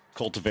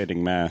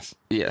Cultivating mass.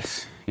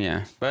 Yes,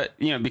 yeah. But,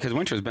 because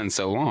winter's been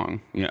so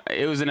long,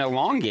 it was an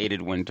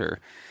elongated winter.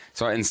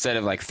 So instead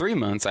of like 3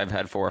 months, I've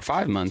had 4 or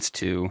 5 months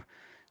to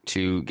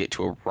get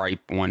to a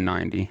ripe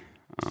 190.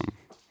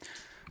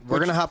 We're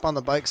going to hop on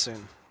the bike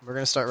soon. We're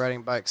going to start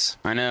riding bikes.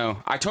 I know.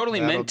 I totally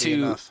That'll meant be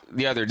to enough.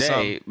 the other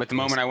day, but the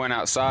moment I went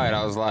outside,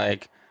 I was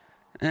like,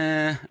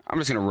 I'm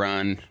just going to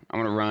run. I'm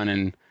going to run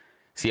and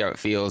see how it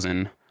feels.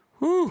 And,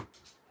 whew,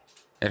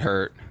 it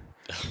hurt.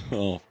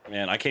 Oh,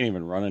 man, I can't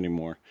even run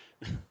anymore.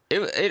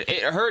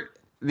 It hurt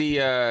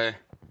the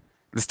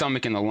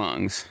stomach and the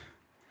lungs.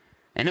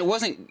 And it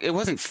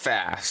wasn't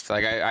fast.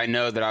 Like I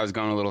know that I was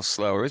going a little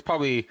slower. It was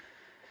probably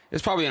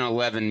an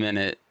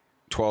 11-minute,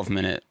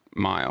 12-minute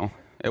mile.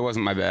 It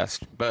wasn't my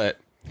best, but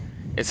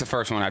it's the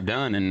first one I've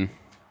done, and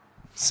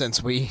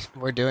since we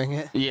were doing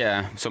it.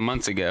 Yeah, so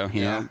months ago,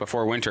 you know,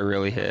 before winter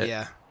really hit.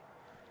 Yeah.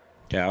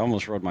 Yeah, I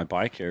almost rode my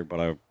bike here, but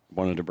I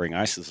wanted to bring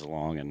Isis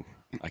along, and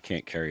I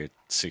can't carry a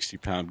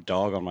 60-pound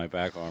dog on my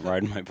back while I'm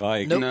riding my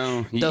bike. Nope.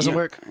 No, Doesn't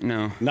work.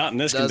 No, not in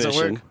this Doesn't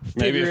condition. work.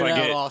 Maybe Figure if it I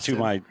out, get Austin.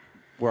 to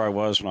where I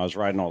was when I was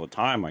riding all the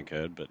time, I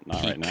could, but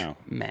not right Peak now.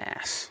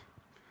 Mass.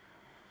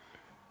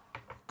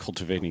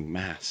 Cultivating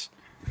mass.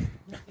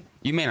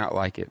 You may not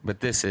like it, but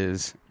this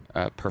is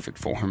perfect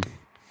form.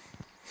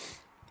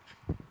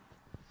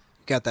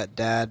 Got that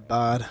dad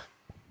bod.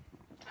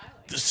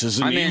 This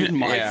isn't even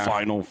my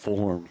final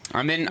form.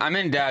 I'm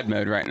in dad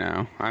mode right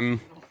now. I've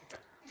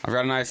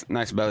got a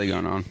nice belly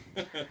going on.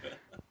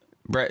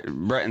 Brett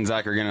and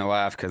Zach are gonna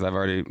laugh because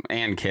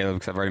and Caleb,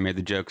 because I've already made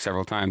the joke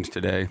several times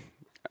today.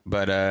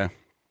 But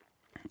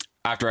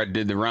after I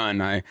did the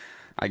run, I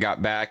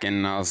got back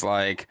and I was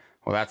like,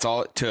 well, that's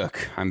all it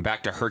took. I'm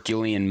back to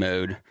Herculean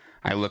mode.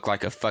 I look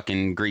like a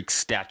fucking Greek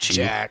statue.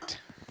 Jacked.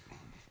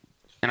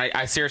 And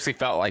I seriously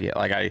felt like it.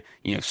 Like I,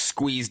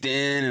 squeezed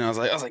in and I was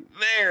like,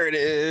 there it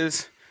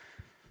is.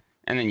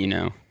 And then,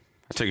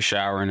 I took a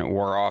shower and it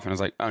wore off and I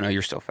was like, oh no,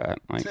 you're still fat.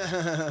 Like,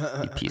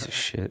 you piece of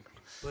shit.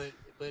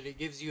 But it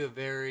gives you a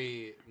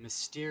very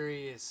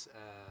mysterious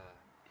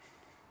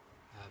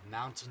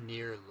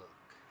mountaineer look.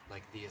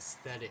 Like the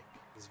aesthetic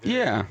is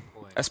very on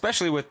point.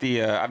 Especially with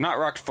the, I've not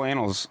rocked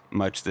flannels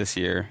much this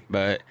year,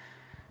 but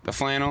the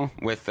flannel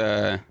with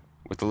the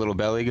little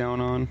belly going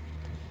on.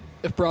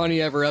 If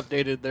Brawny ever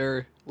updated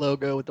their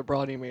logo with the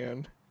Brawny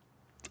Man,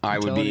 I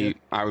would be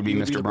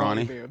Mr. the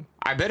Brawny. Man.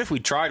 I bet if we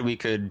tried, we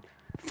could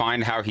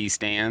find how he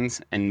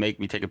stands and make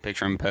me take a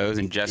picture and pose,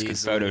 and Jess could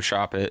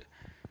Photoshop it.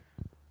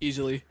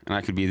 Easily. And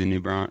I could be the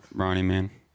new Brawny Man.